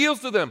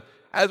appeals to them.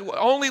 With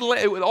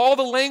all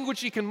the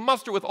language He can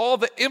muster, with all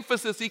the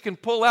emphasis He can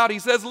pull out, He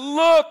says,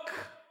 look,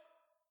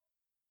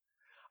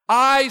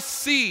 I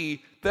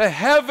see the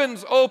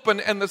heavens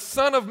open and the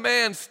Son of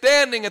Man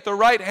standing at the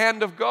right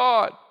hand of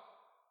God.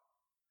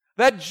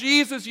 That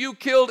Jesus you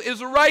killed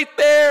is right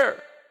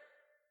there.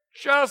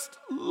 Just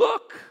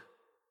look.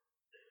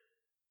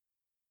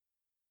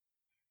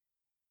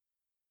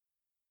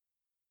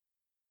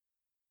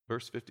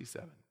 Verse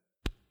 57.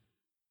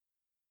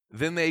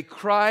 Then they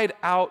cried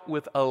out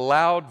with a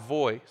loud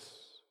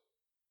voice,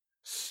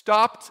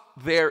 stopped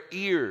their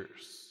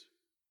ears,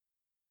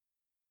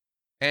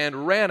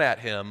 and ran at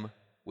Him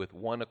with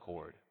one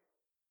accord.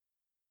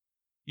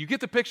 You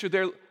get the picture?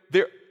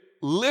 They're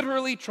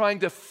literally trying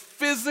to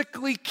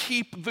physically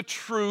keep the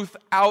truth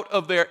out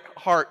of their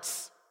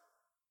hearts.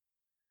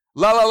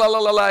 La la la la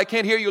la la, I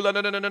can't hear you. La,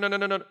 no, no, no, no, no,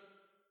 no, no.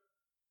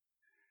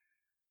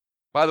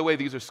 By the way,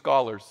 these are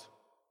scholars.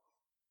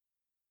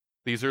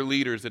 These are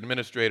leaders,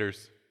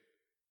 administrators.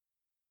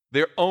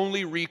 Their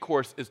only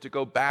recourse is to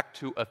go back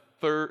to a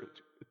third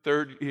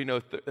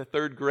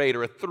grade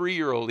or a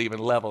 3-year-old even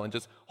level and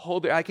just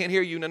hold it. I can't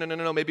hear you. No, no, no,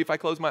 no. Maybe if I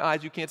close my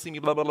eyes, you can't see me.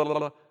 Blah, blah, blah, blah,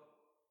 blah.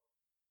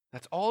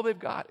 That's all they've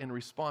got in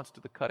response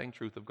to the cutting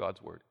truth of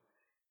God's Word.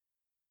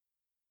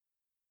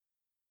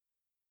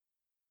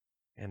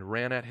 And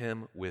ran at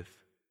Him with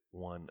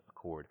one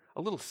accord.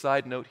 A little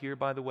side note here,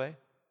 by the way.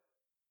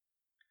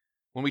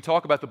 When we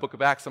talk about the book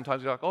of Acts,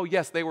 sometimes we talk, oh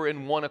yes, they were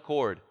in one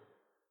accord.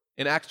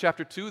 In Acts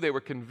chapter 2, they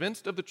were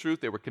convinced of the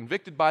truth, they were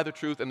convicted by the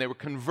truth, and they were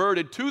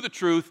converted to the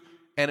truth,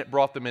 and it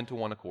brought them into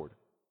one accord.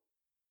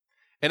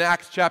 In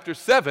Acts chapter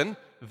 7,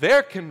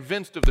 they're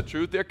convinced of the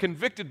truth, they're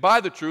convicted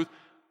by the truth,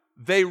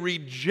 they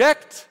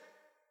reject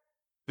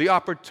the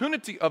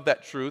opportunity of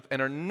that truth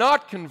and are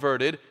not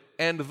converted,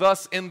 and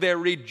thus in their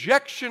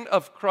rejection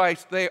of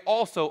Christ, they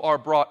also are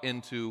brought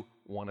into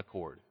one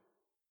accord.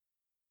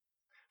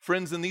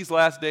 Friends, in these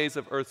last days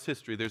of Earth's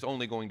history, there's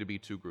only going to be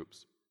two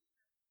groups.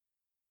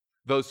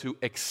 Those who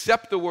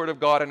accept the Word of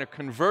God and are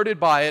converted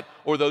by it,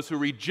 or those who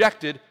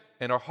reject it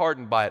and are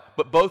hardened by it.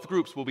 But both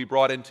groups will be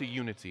brought into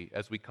unity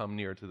as we come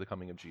near to the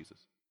coming of Jesus.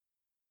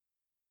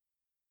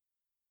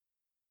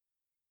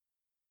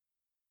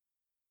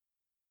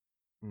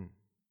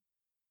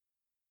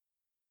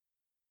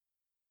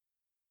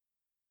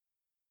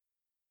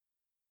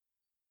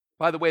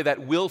 By the way,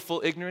 that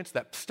willful ignorance,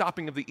 that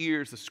stopping of the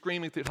ears, the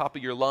screaming at the top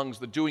of your lungs,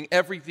 the doing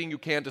everything you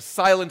can to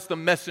silence the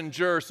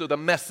messenger so the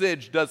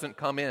message doesn't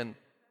come in,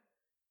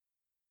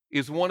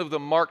 is one of the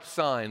marked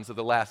signs of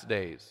the last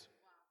days.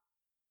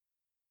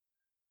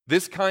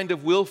 This kind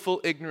of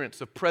willful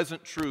ignorance of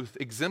present truth,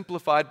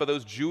 exemplified by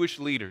those Jewish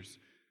leaders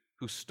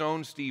who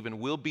stoned Stephen,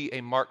 will be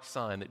a marked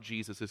sign that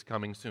Jesus is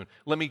coming soon.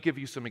 Let me give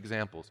you some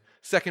examples.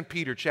 2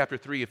 Peter chapter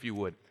 3, if you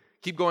would.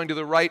 Keep going to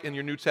the right in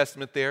your New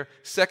Testament there.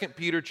 2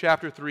 Peter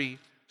chapter 3,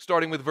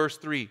 starting with verse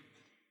 3.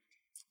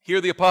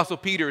 Here the Apostle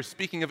Peter is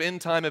speaking of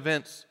end-time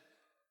events.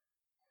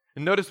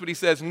 And notice what he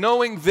says,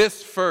 knowing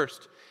this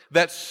first,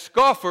 that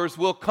scoffers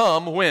will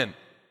come when?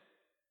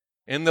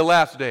 In the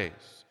last days.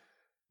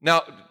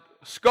 Now,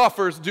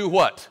 scoffers do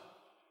what?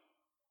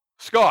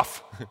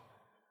 Scoff.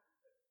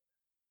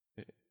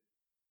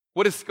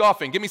 What is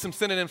scoffing? Give me some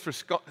synonyms for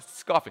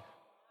scoffing.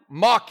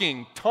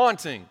 Mocking,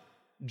 taunting,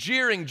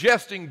 jeering,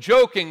 jesting,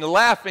 joking,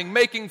 laughing,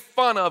 making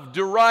fun of,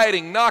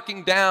 deriding,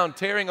 knocking down,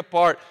 tearing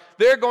apart.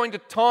 They're going to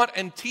taunt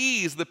and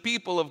tease the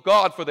people of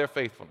God for their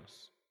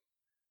faithfulness.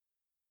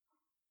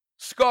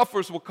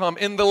 Scoffers will come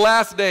in the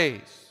last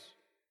days.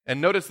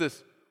 And notice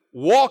this,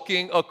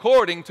 walking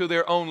according to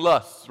their own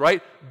lusts,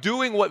 right?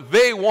 Doing what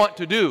they want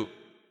to do.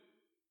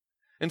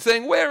 And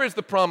saying, where is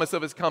the promise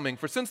of his coming?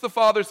 For since the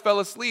fathers fell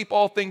asleep,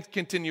 all things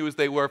continue as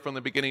they were from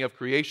the beginning of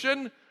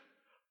creation.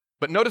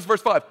 But notice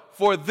verse 5,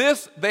 for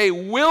this they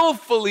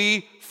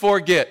willfully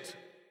forget.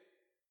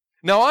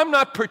 Now, I'm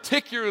not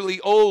particularly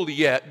old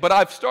yet, but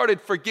I've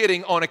started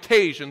forgetting on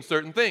occasion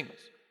certain things.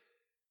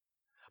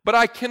 But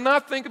I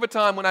cannot think of a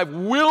time when I've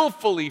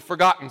willfully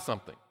forgotten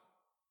something.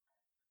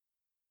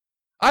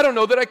 I don't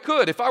know that I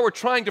could. If I were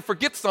trying to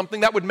forget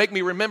something, that would make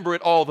me remember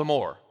it all the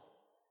more.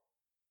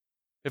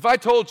 If I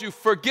told you,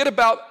 forget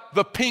about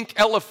the pink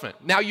elephant,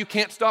 now you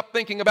can't stop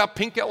thinking about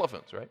pink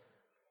elephants, right?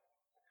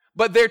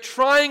 But they're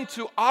trying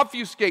to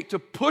obfuscate, to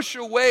push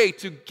away,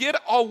 to get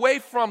away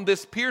from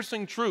this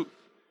piercing truth.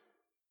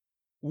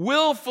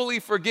 Willfully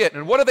forget.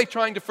 And what are they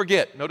trying to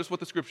forget? Notice what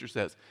the scripture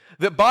says.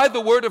 That by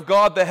the word of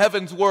God the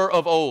heavens were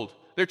of old.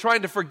 They're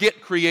trying to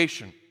forget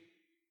creation.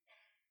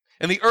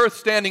 And the earth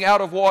standing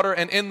out of water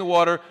and in the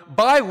water,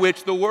 by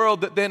which the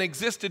world that then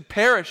existed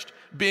perished,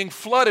 being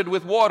flooded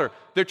with water.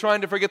 They're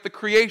trying to forget the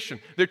creation.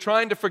 They're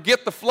trying to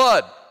forget the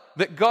flood.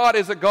 That God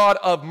is a God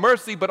of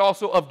mercy, but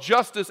also of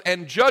justice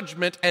and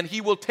judgment, and he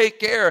will take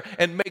care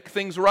and make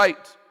things right.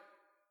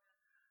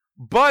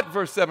 But,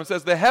 verse 7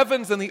 says, the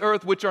heavens and the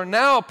earth, which are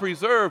now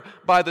preserved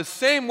by the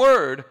same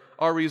word,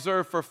 are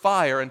reserved for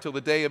fire until the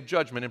day of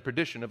judgment and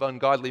perdition of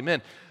ungodly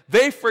men.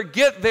 They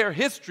forget their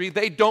history.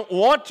 They don't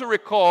want to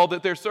recall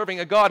that they're serving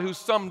a God who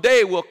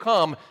someday will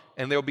come,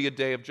 and there will be a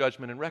day of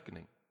judgment and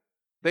reckoning.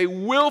 They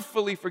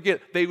willfully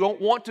forget. They don't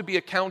want to be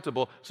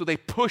accountable, so they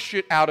push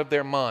it out of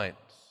their minds.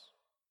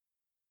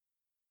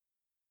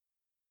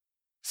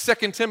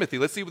 2 Timothy,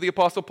 let's see what the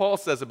Apostle Paul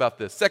says about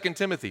this. 2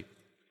 Timothy,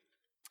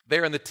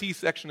 there in the T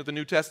section of the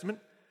New Testament.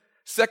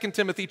 2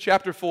 Timothy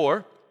chapter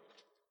 4,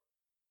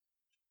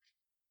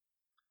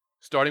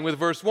 starting with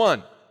verse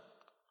 1.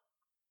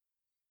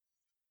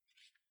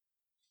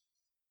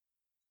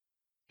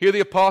 Here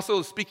the apostle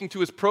is speaking to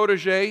his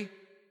protege,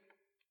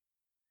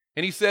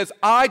 and he says,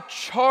 I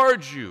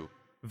charge you,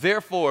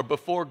 therefore,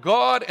 before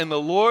God and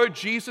the Lord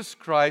Jesus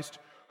Christ,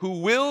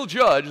 who will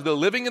judge the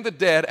living and the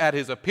dead at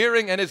his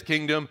appearing and his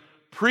kingdom,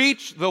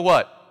 preach the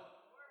what?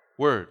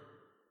 Word.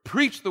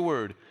 Preach the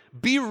word.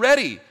 Be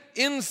ready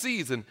in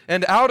season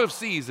and out of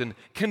season.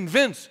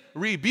 Convince,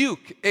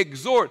 rebuke,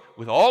 exhort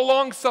with all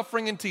long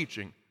suffering and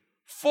teaching.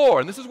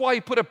 For, and this is why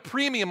he put a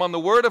premium on the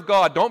word of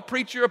God. Don't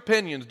preach your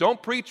opinions.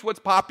 Don't preach what's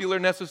popular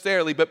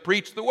necessarily, but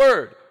preach the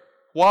word.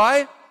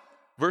 Why?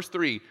 Verse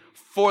 3,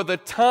 for the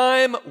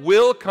time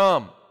will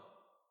come.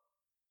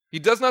 He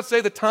does not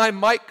say the time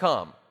might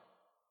come,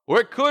 or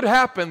it could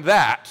happen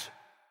that.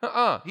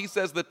 He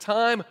says the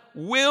time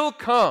will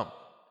come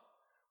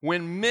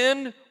when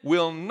men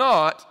will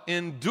not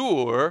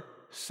endure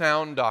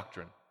sound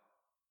doctrine.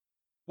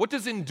 What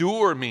does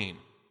endure mean?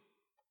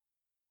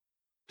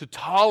 To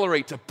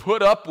tolerate, to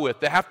put up with.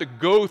 They have to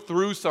go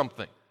through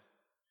something.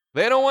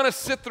 They don't want to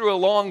sit through a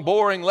long,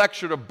 boring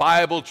lecture of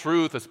Bible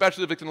truth,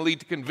 especially if it's going to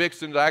lead to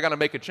conviction that I got to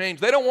make a change.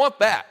 They don't want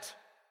that.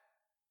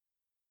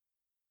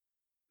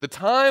 The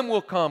time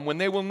will come when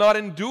they will not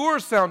endure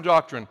sound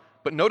doctrine.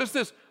 But notice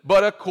this,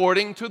 but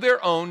according to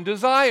their own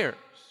desires.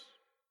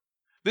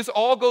 This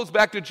all goes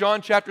back to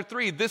John chapter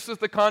 3. This is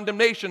the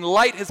condemnation.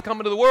 Light has come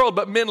into the world,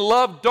 but men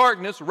love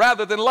darkness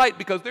rather than light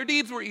because their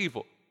deeds were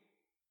evil.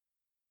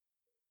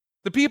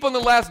 The people in the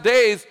last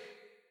days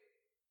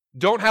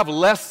don't have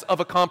less of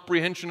a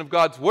comprehension of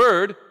God's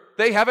word.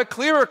 They have a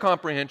clearer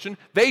comprehension.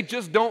 They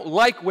just don't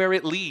like where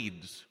it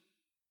leads.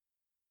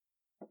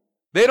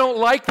 They don't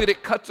like that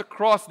it cuts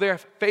across their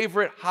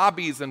favorite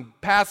hobbies and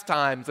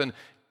pastimes and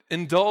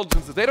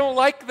indulgences. They don't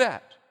like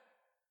that.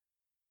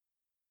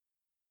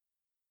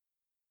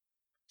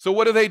 So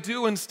what do they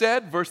do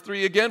instead? Verse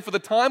 3 again, for the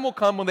time will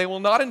come when they will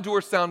not endure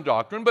sound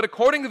doctrine, but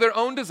according to their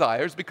own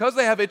desires, because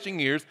they have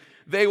itching ears,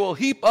 they will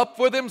heap up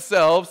for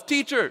themselves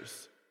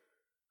teachers.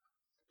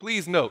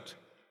 Please note,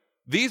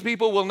 these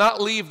people will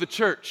not leave the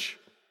church.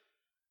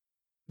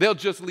 They'll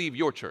just leave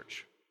your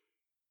church.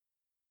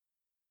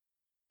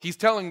 He's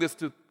telling this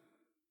to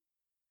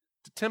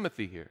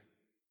Timothy here.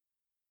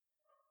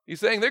 He's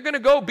saying they're going to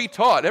go be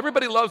taught.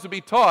 Everybody loves to be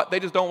taught. They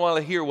just don't want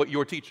to hear what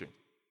you're teaching.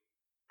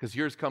 Because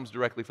yours comes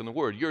directly from the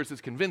Word. Yours is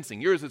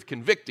convincing. Yours is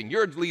convicting.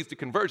 Yours leads to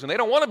conversion. They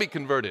don't want to be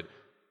converted.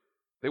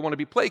 They want to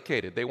be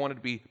placated. They want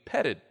to be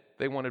petted.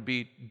 They want to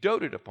be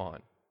doted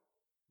upon.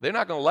 They're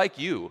not going to like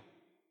you.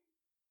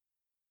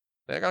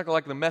 They're not going to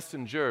like the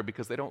messenger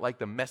because they don't like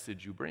the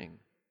message you bring.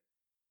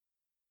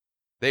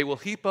 They will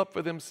heap up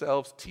for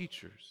themselves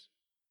teachers.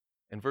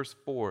 And verse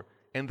 4,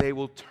 and they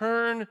will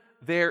turn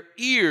their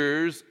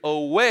ears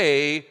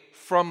away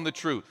from the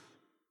truth.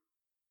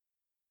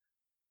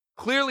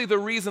 Clearly, the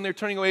reason they're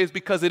turning away is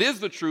because it is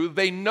the truth.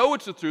 They know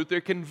it's the truth.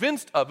 They're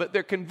convinced of it.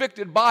 They're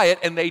convicted by it,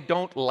 and they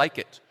don't like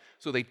it.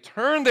 So they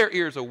turn their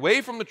ears away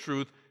from the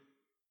truth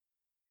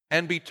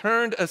and be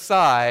turned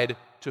aside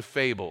to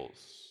fables.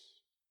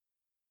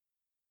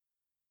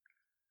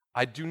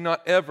 I do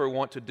not ever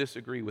want to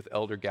disagree with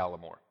Elder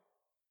Gallimore.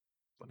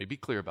 Let me be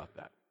clear about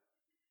that.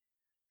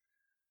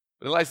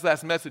 But in his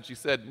last message, he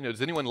said,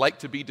 does anyone like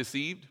to be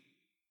deceived?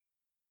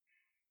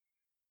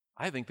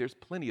 I think there's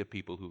plenty of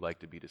people who like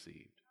to be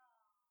deceived.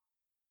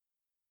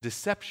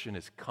 Deception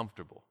is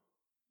comfortable.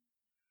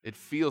 It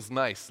feels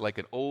nice, like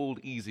an old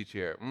easy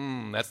chair.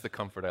 That's the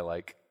comfort I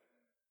like.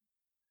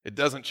 It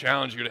doesn't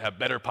challenge you to have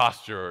better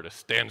posture or to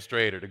stand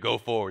straight or to go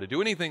forward, to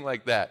do anything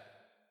like that.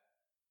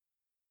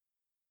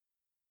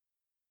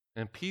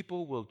 And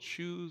people will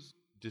choose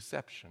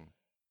deception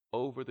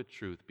over the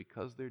truth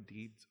because their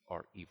deeds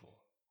are evil.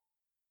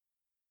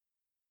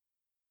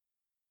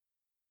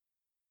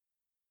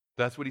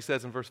 That's what he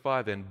says in verse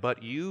 5 then.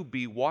 But you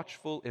be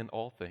watchful in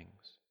all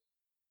things.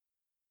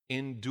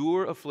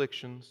 Endure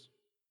afflictions.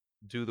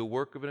 Do the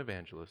work of an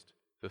evangelist.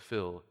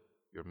 Fulfill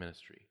your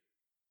ministry.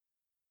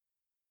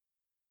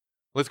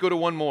 Let's go to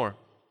one more.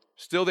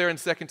 Still there in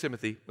 2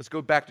 Timothy. Let's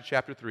go back to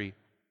chapter 3.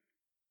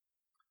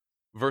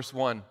 Verse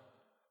 1.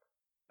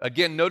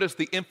 Again, notice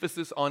the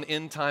emphasis on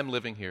end-time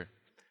living here.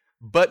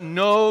 But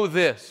know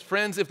this.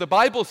 Friends, if the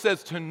Bible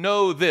says to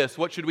know this,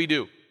 what should we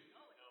do?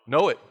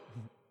 Know it.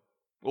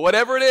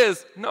 Whatever it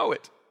is, know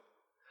it.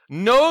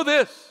 Know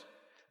this,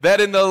 that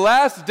in the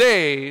last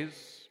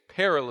days,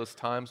 perilous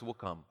times will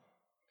come.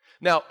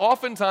 Now,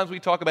 oftentimes we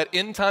talk about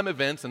end-time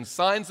events and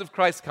signs of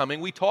Christ's coming.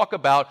 We talk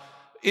about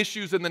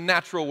issues in the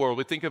natural world.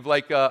 We think of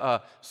like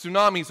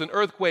tsunamis and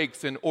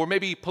earthquakes, or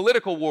maybe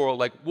political world,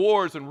 like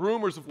wars and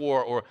rumors of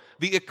war, or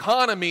the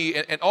economy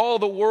and all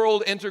the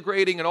world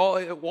integrating and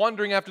all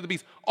wandering after the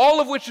beast,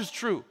 all of which is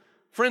true.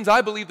 Friends,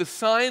 I believe the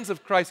signs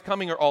of Christ's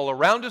coming are all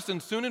around us,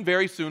 and soon and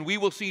very soon we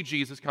will see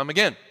Jesus come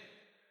again.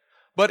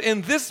 But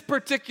in this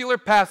particular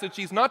passage,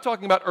 he's not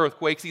talking about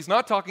earthquakes, he's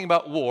not talking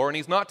about war, and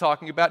he's not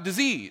talking about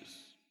disease.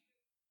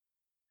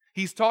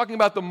 He's talking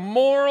about the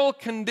moral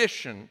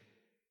condition,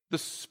 the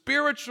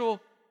spiritual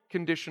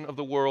condition of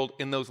the world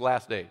in those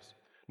last days.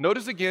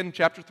 Notice again,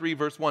 chapter 3,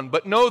 verse 1,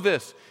 but know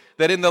this,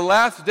 that in the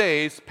last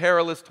days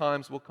perilous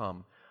times will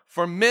come.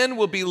 For men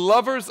will be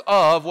lovers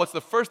of, what's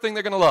the first thing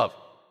they're going to love?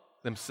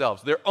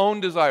 Themselves, their own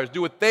desires,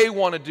 do what they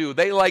want to do.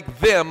 They like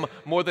them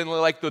more than they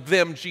like the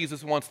them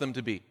Jesus wants them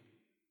to be.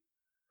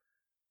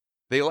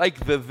 They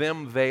like the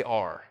them they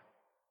are.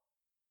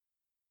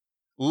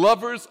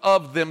 Lovers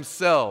of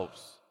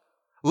themselves.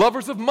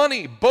 Lovers of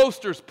money,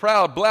 boasters,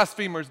 proud,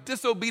 blasphemers,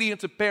 disobedient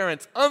to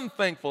parents,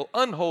 unthankful,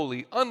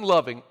 unholy,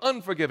 unloving,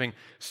 unforgiving,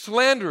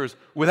 slanderers,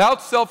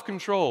 without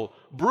self-control,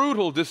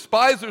 brutal,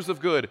 despisers of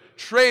good,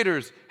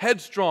 traitors,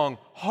 headstrong,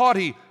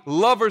 haughty,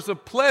 lovers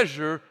of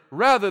pleasure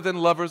rather than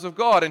lovers of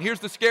God. And here's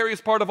the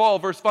scariest part of all,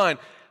 verse 5.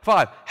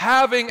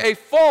 Having a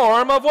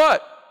form of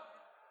what?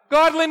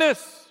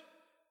 Godliness.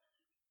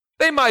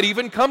 They might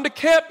even come to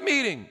camp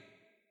meeting.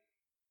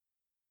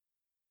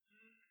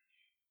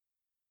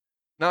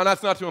 Now,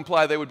 that's not to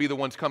imply they would be the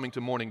ones coming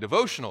to morning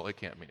devotional at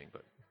camp meeting,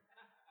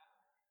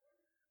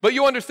 but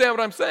you understand what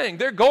I'm saying.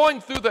 They're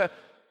going through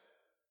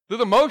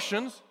the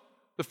motions.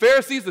 The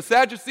Pharisees, the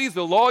Sadducees,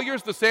 the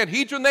lawyers, the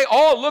Sanhedrin, they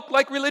all look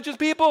like religious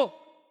people.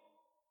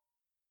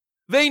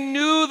 They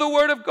knew the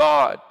Word of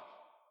God.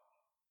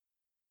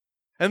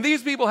 And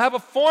these people have a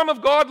form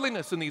of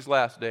godliness in these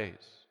last days.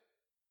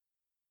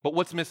 But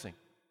what's missing?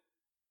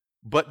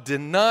 But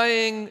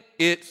denying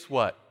its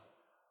what?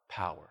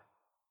 Power.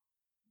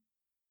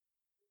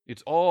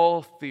 It's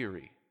all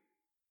theory.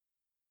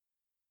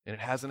 And it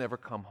hasn't ever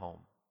come home.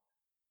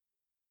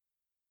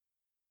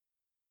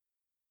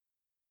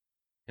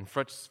 And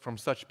from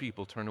such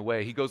people turn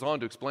away. He goes on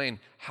to explain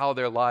how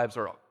their lives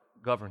are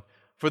governed.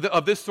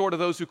 Of this sort of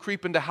those who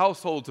creep into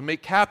households and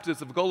make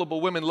captives of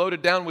gullible women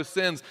loaded down with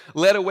sins,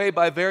 led away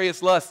by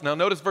various lusts. Now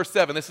notice verse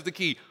 7, this is the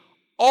key.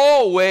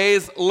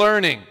 Always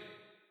learning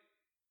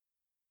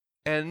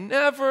and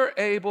never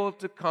able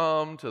to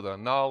come to the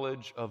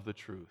knowledge of the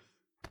truth.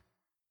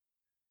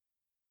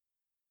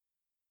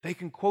 They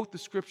can quote the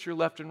scripture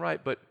left and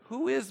right, but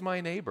who is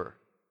my neighbor?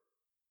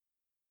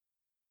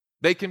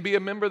 They can be a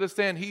member of the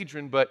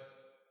Sanhedrin, but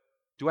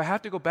do I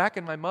have to go back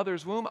in my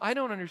mother's womb? I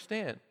don't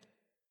understand.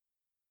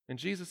 And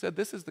Jesus said,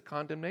 this is the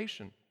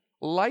condemnation.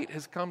 Light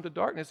has come to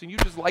darkness, and you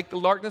just like the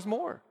darkness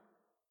more.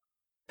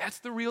 That's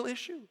the real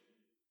issue.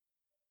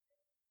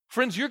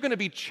 Friends, you're going to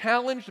be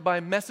challenged by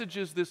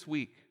messages this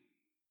week.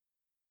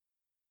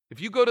 If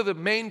you go to the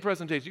main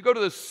presentation, you go to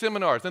the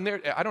seminars, and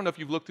I don't know if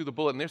you've looked through the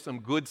bulletin, there's some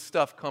good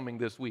stuff coming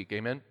this week.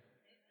 Amen?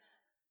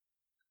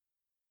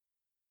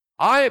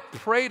 I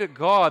pray to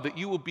God that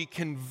you will be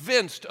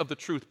convinced of the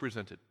truth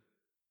presented.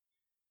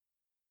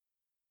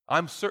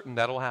 I'm certain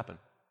that'll happen.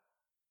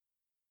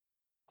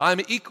 I'm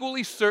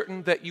equally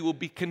certain that you will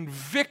be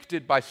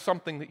convicted by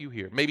something that you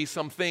hear. Maybe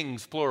some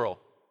things, plural,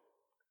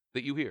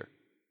 that you hear.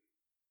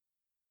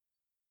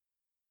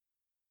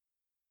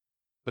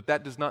 But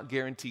that does not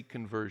guarantee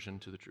conversion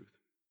to the truth.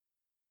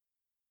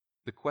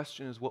 The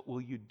question is, what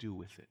will you do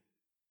with it?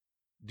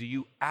 Do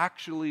you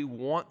actually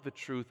want the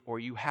truth, or are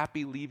you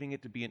happy leaving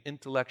it to be an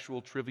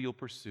intellectual, trivial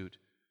pursuit,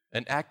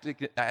 an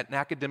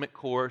academic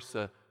course?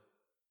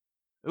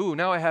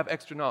 Now I have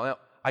extra knowledge. Now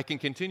I can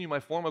continue my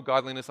form of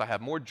godliness. I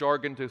have more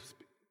jargon to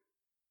speak.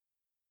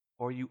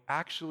 Or are you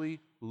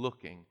actually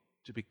looking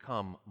to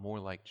become more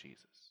like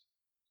Jesus?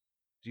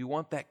 Do you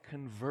want that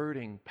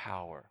converting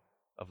power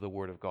of the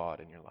Word of God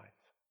in your life?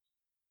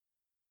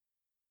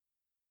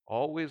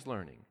 Always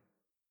learning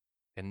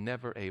and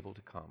never able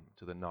to come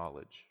to the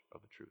knowledge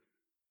of the truth.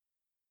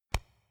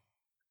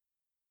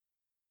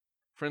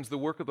 Friends, the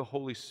work of the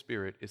Holy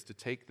Spirit is to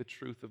take the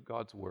truth of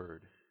God's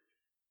Word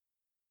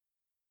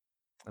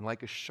and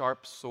like a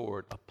sharp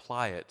sword,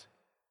 apply it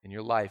in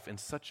your life in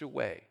such a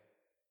way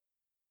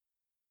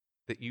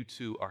that you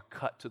too are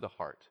cut to the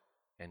heart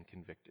and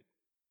convicted.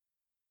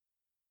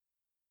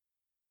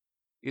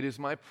 It is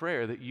my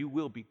prayer that you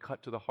will be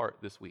cut to the heart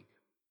this week.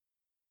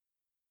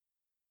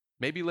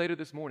 Maybe later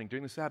this morning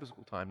during the Sabbath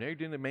school time, maybe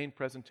during the main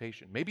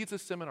presentation. Maybe it's a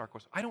seminar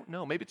course. I don't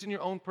know. Maybe it's in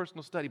your own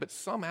personal study. But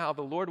somehow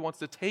the Lord wants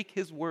to take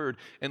His Word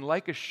and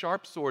like a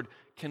sharp sword,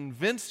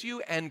 convince you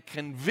and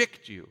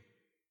convict you.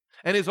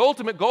 And His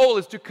ultimate goal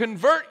is to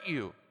convert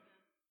you.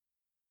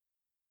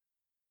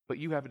 But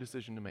you have a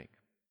decision to make.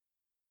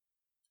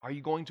 Are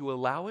you going to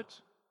allow it?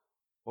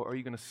 Or are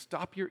you going to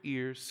stop your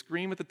ears,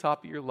 scream at the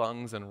top of your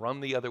lungs, and run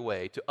the other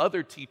way to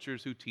other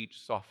teachers who teach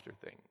softer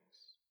things?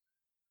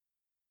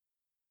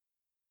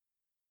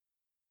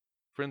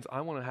 Friends,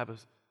 I want to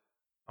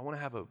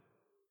have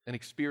an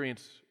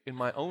experience in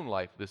my own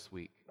life this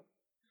week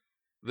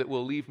that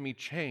will leave me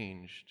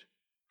changed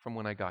from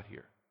when I got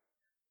here.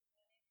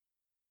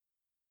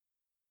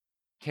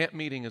 Camp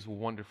meeting is a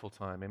wonderful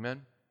time,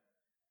 amen?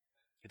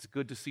 It's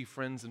good to see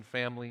friends and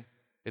family.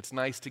 It's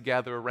nice to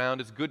gather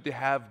around. It's good to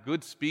have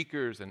good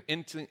speakers and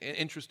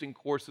interesting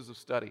courses of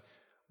study.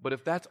 But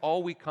if that's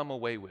all we come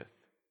away with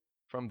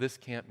from this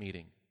camp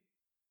meeting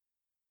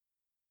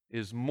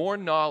is more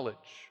knowledge,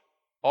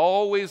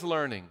 always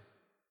learning.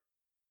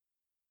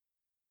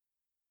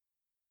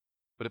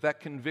 But if that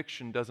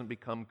conviction doesn't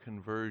become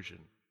conversion,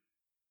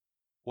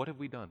 what have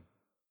we done?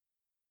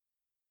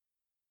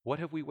 What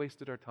have we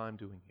wasted our time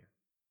doing here?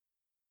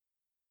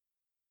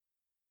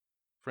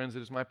 Friends,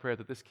 it is my prayer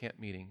that this camp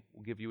meeting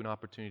will give you an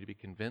opportunity to be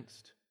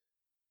convinced,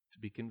 to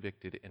be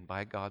convicted, and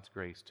by God's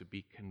grace, to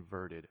be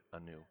converted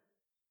anew.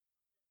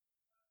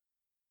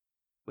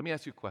 Let me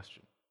ask you a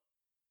question.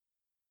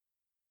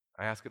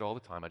 I ask it all the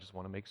time. I just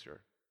want to make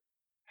sure.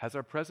 Has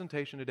our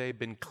presentation today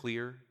been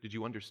clear? Did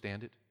you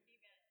understand it?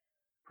 Amen.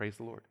 Praise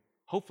the Lord.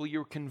 Hopefully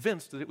you're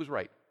convinced that it was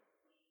right.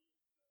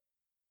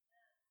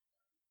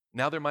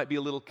 Now there might be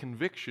a little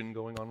conviction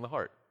going on in the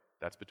heart.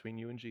 That's between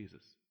you and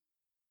Jesus.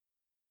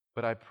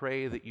 But I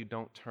pray that you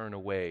don't turn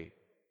away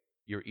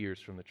your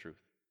ears from the truth.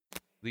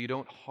 That you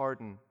don't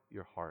harden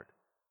your heart.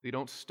 That you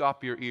don't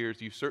stop your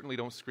ears. You certainly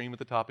don't scream at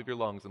the top of your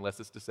lungs unless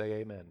it's to say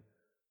amen.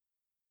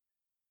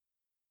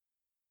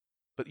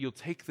 But you'll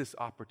take this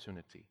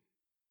opportunity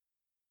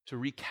to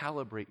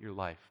recalibrate your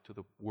life to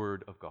the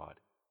Word of God,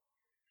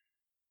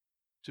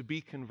 to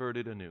be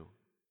converted anew,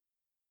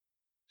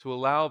 to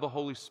allow the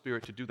Holy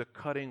Spirit to do the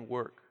cutting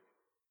work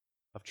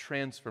of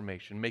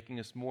transformation, making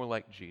us more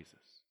like Jesus.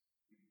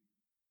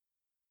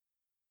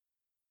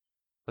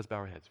 Let's bow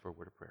our heads for a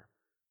word of prayer.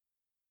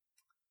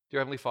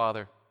 Dear Heavenly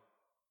Father,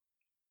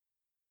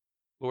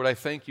 Lord, I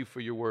thank you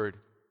for your word.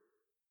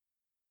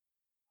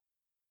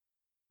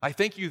 I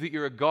thank you that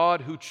you're a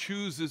God who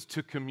chooses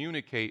to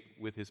communicate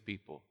with his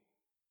people.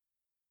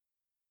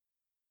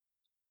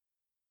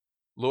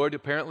 Lord,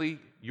 apparently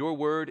your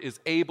word is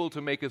able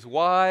to make us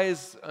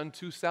wise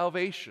unto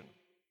salvation.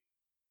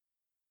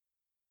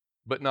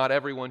 But not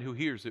everyone who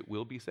hears it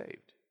will be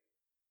saved.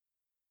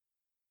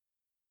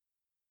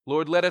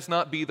 Lord, let us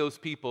not be those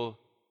people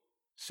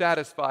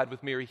satisfied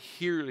with merely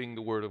hearing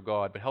the word of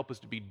God, but help us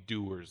to be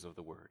doers of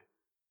the word.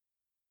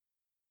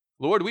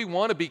 Lord, we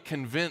want to be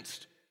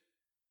convinced.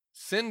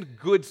 Send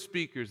good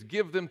speakers.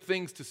 Give them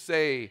things to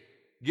say.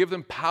 Give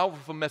them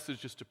powerful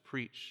messages to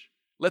preach.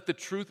 Let the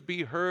truth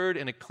be heard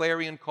in a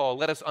clarion call.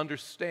 Let us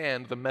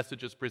understand the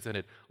messages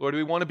presented. Lord,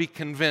 we want to be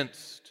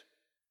convinced.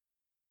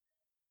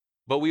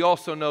 But we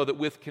also know that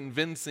with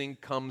convincing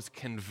comes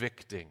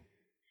convicting.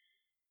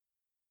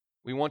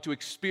 We want to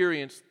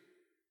experience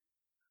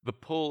the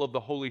pull of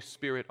the Holy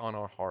Spirit on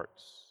our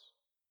hearts.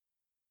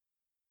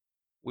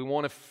 We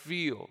want to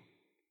feel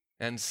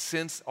and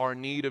sense our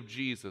need of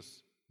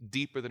Jesus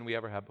deeper than we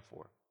ever have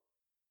before.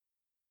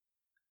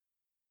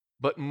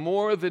 But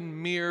more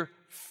than mere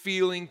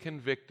feeling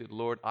convicted,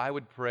 Lord, I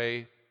would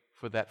pray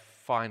for that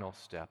final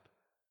step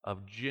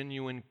of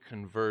genuine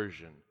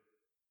conversion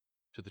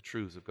to the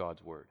truths of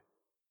God's Word.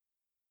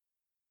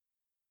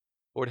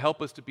 Lord,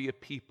 help us to be a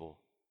people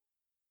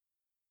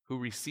who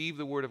receive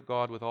the Word of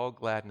God with all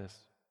gladness,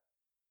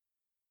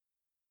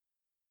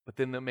 but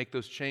then they'll make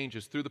those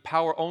changes through the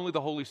power only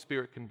the Holy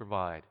Spirit can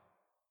provide.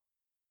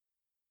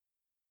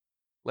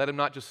 Let Him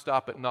not just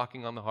stop at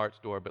knocking on the heart's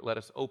door, but let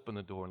us open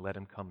the door and let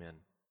Him come in.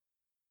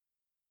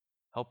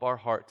 Help our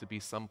heart to be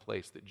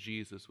someplace that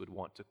Jesus would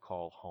want to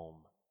call home.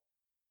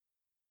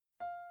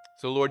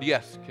 So, Lord,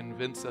 yes,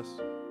 convince us,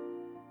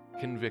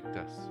 convict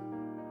us,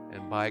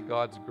 and by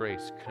God's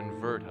grace,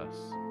 convert us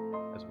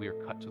as we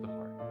are cut to the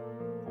heart.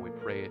 For we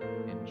pray it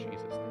in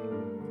Jesus'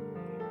 name.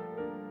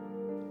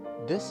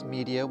 This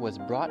media was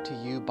brought to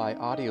you by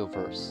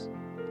Audioverse,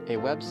 a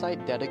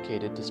website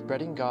dedicated to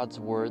spreading God's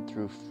Word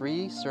through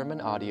free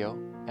sermon audio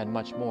and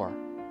much more.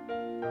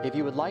 If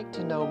you would like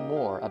to know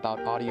more about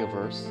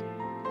Audioverse,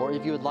 or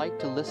if you would like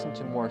to listen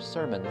to more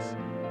sermons,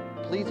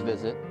 please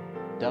visit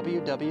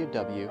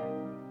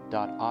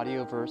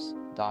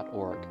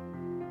www.audioverse.org.